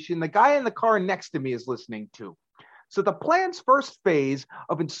station the guy in the car next to me is listening to. So the plan's first phase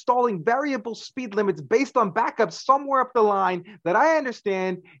of installing variable speed limits based on backups somewhere up the line that I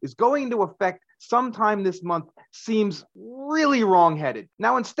understand is going into effect sometime this month seems really wrong-headed.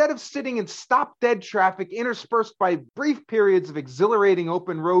 Now, instead of sitting in stop-dead traffic interspersed by brief periods of exhilarating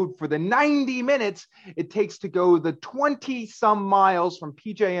open road for the 90 minutes it takes to go the 20-some miles from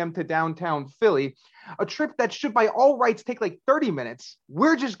PJM to downtown Philly, a trip that should by all rights take like 30 minutes,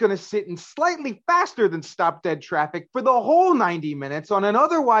 we're just going to sit in slightly faster than stop-dead traffic for the whole 90 minutes on an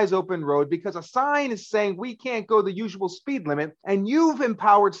otherwise open road because a sign is saying we can't go the usual speed limit, and you've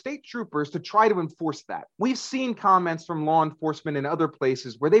empowered state troopers to try to enforce that. We've seen comments from law enforcement in other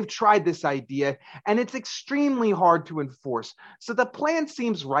places where they've tried this idea, and it's extremely hard to enforce. So the plan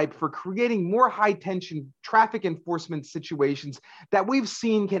seems ripe for creating more high-tension traffic enforcement situations that we've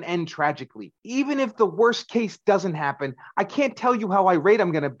seen can end tragically. Even if the worst case doesn't happen, I can't tell you how irate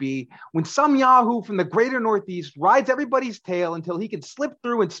I'm going to be when some yahoo from the greater Northeast rides everybody's tail until he can slip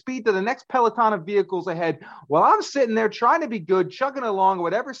through and speed to the next peloton of vehicles ahead while I'm sitting there trying to be good, chugging along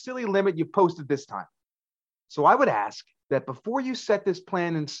whatever silly limit you posted this time. So I would ask that before you set this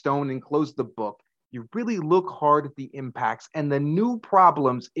plan in stone and close the book, you really look hard at the impacts and the new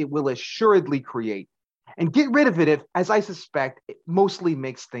problems it will assuredly create, and get rid of it if, as I suspect, it mostly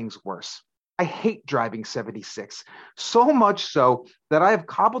makes things worse. I hate driving 76, so much so that I have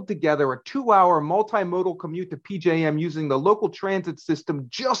cobbled together a 2-hour multimodal commute to PJM using the local transit system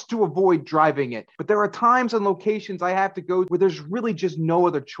just to avoid driving it. But there are times and locations I have to go where there's really just no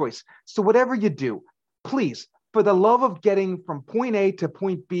other choice. So whatever you do, please, for the love of getting from point A to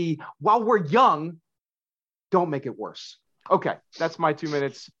point B while we're young, don't make it worse. Okay, that's my 2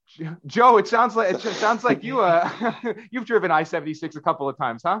 minutes. Joe, it sounds like you you've driven I-76 a couple of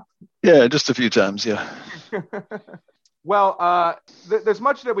times, huh? Yeah, just a few times, yeah. Well, there's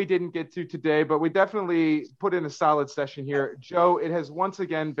much that we didn't get to today, but we definitely put in a solid session here. Joe, it has once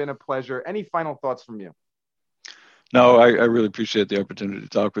again been a pleasure. Any final thoughts from you? No, I really appreciate the opportunity to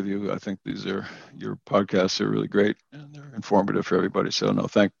talk with you. I think your podcasts are really great and they're informative for everybody. So no,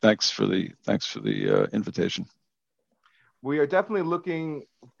 thanks for the invitation. We are definitely looking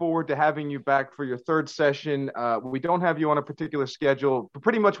forward to having you back for your third session. We don't have you on a particular schedule, but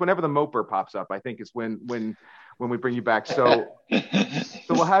pretty much whenever the MOPR pops up, I think is when we bring you back. So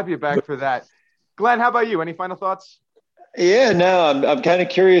we'll have you back for that. Glenn, how about you? Any final thoughts? Yeah, no, I'm kind of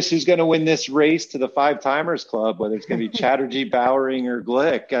curious who's going to win this race to the 5-timers club, whether it's going to be Chatterjee, Bowering, or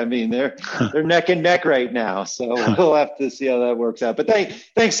Glick. I mean, they're neck and neck right now, so we'll have to see how that works out. But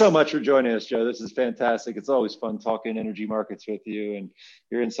thanks so much for joining us, Joe. This is fantastic. It's always fun talking energy markets with you, and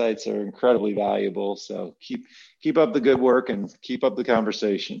your insights are incredibly valuable. So keep up the good work and keep up the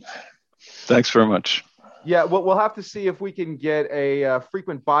conversation. Thanks very much. Yeah, we'll have to see if we can get a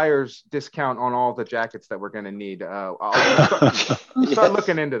frequent buyers discount on all the jackets that we're going to need. I'll start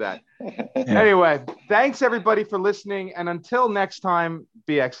looking into that. Yeah. Anyway, thanks everybody for listening. And until next time,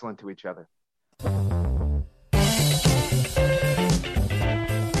 be excellent to each other.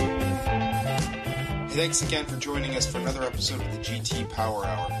 Thanks again for joining us for another episode of the GT Power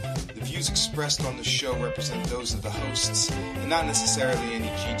Hour. The views expressed on the show represent those of the hosts and not necessarily any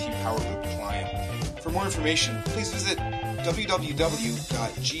GT Power Group client. For more information, please visit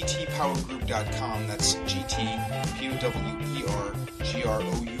www.gtpowergroup.com. That's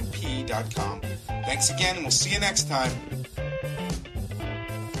GTPOWERGROUP.com. Thanks again, and we'll see you next time.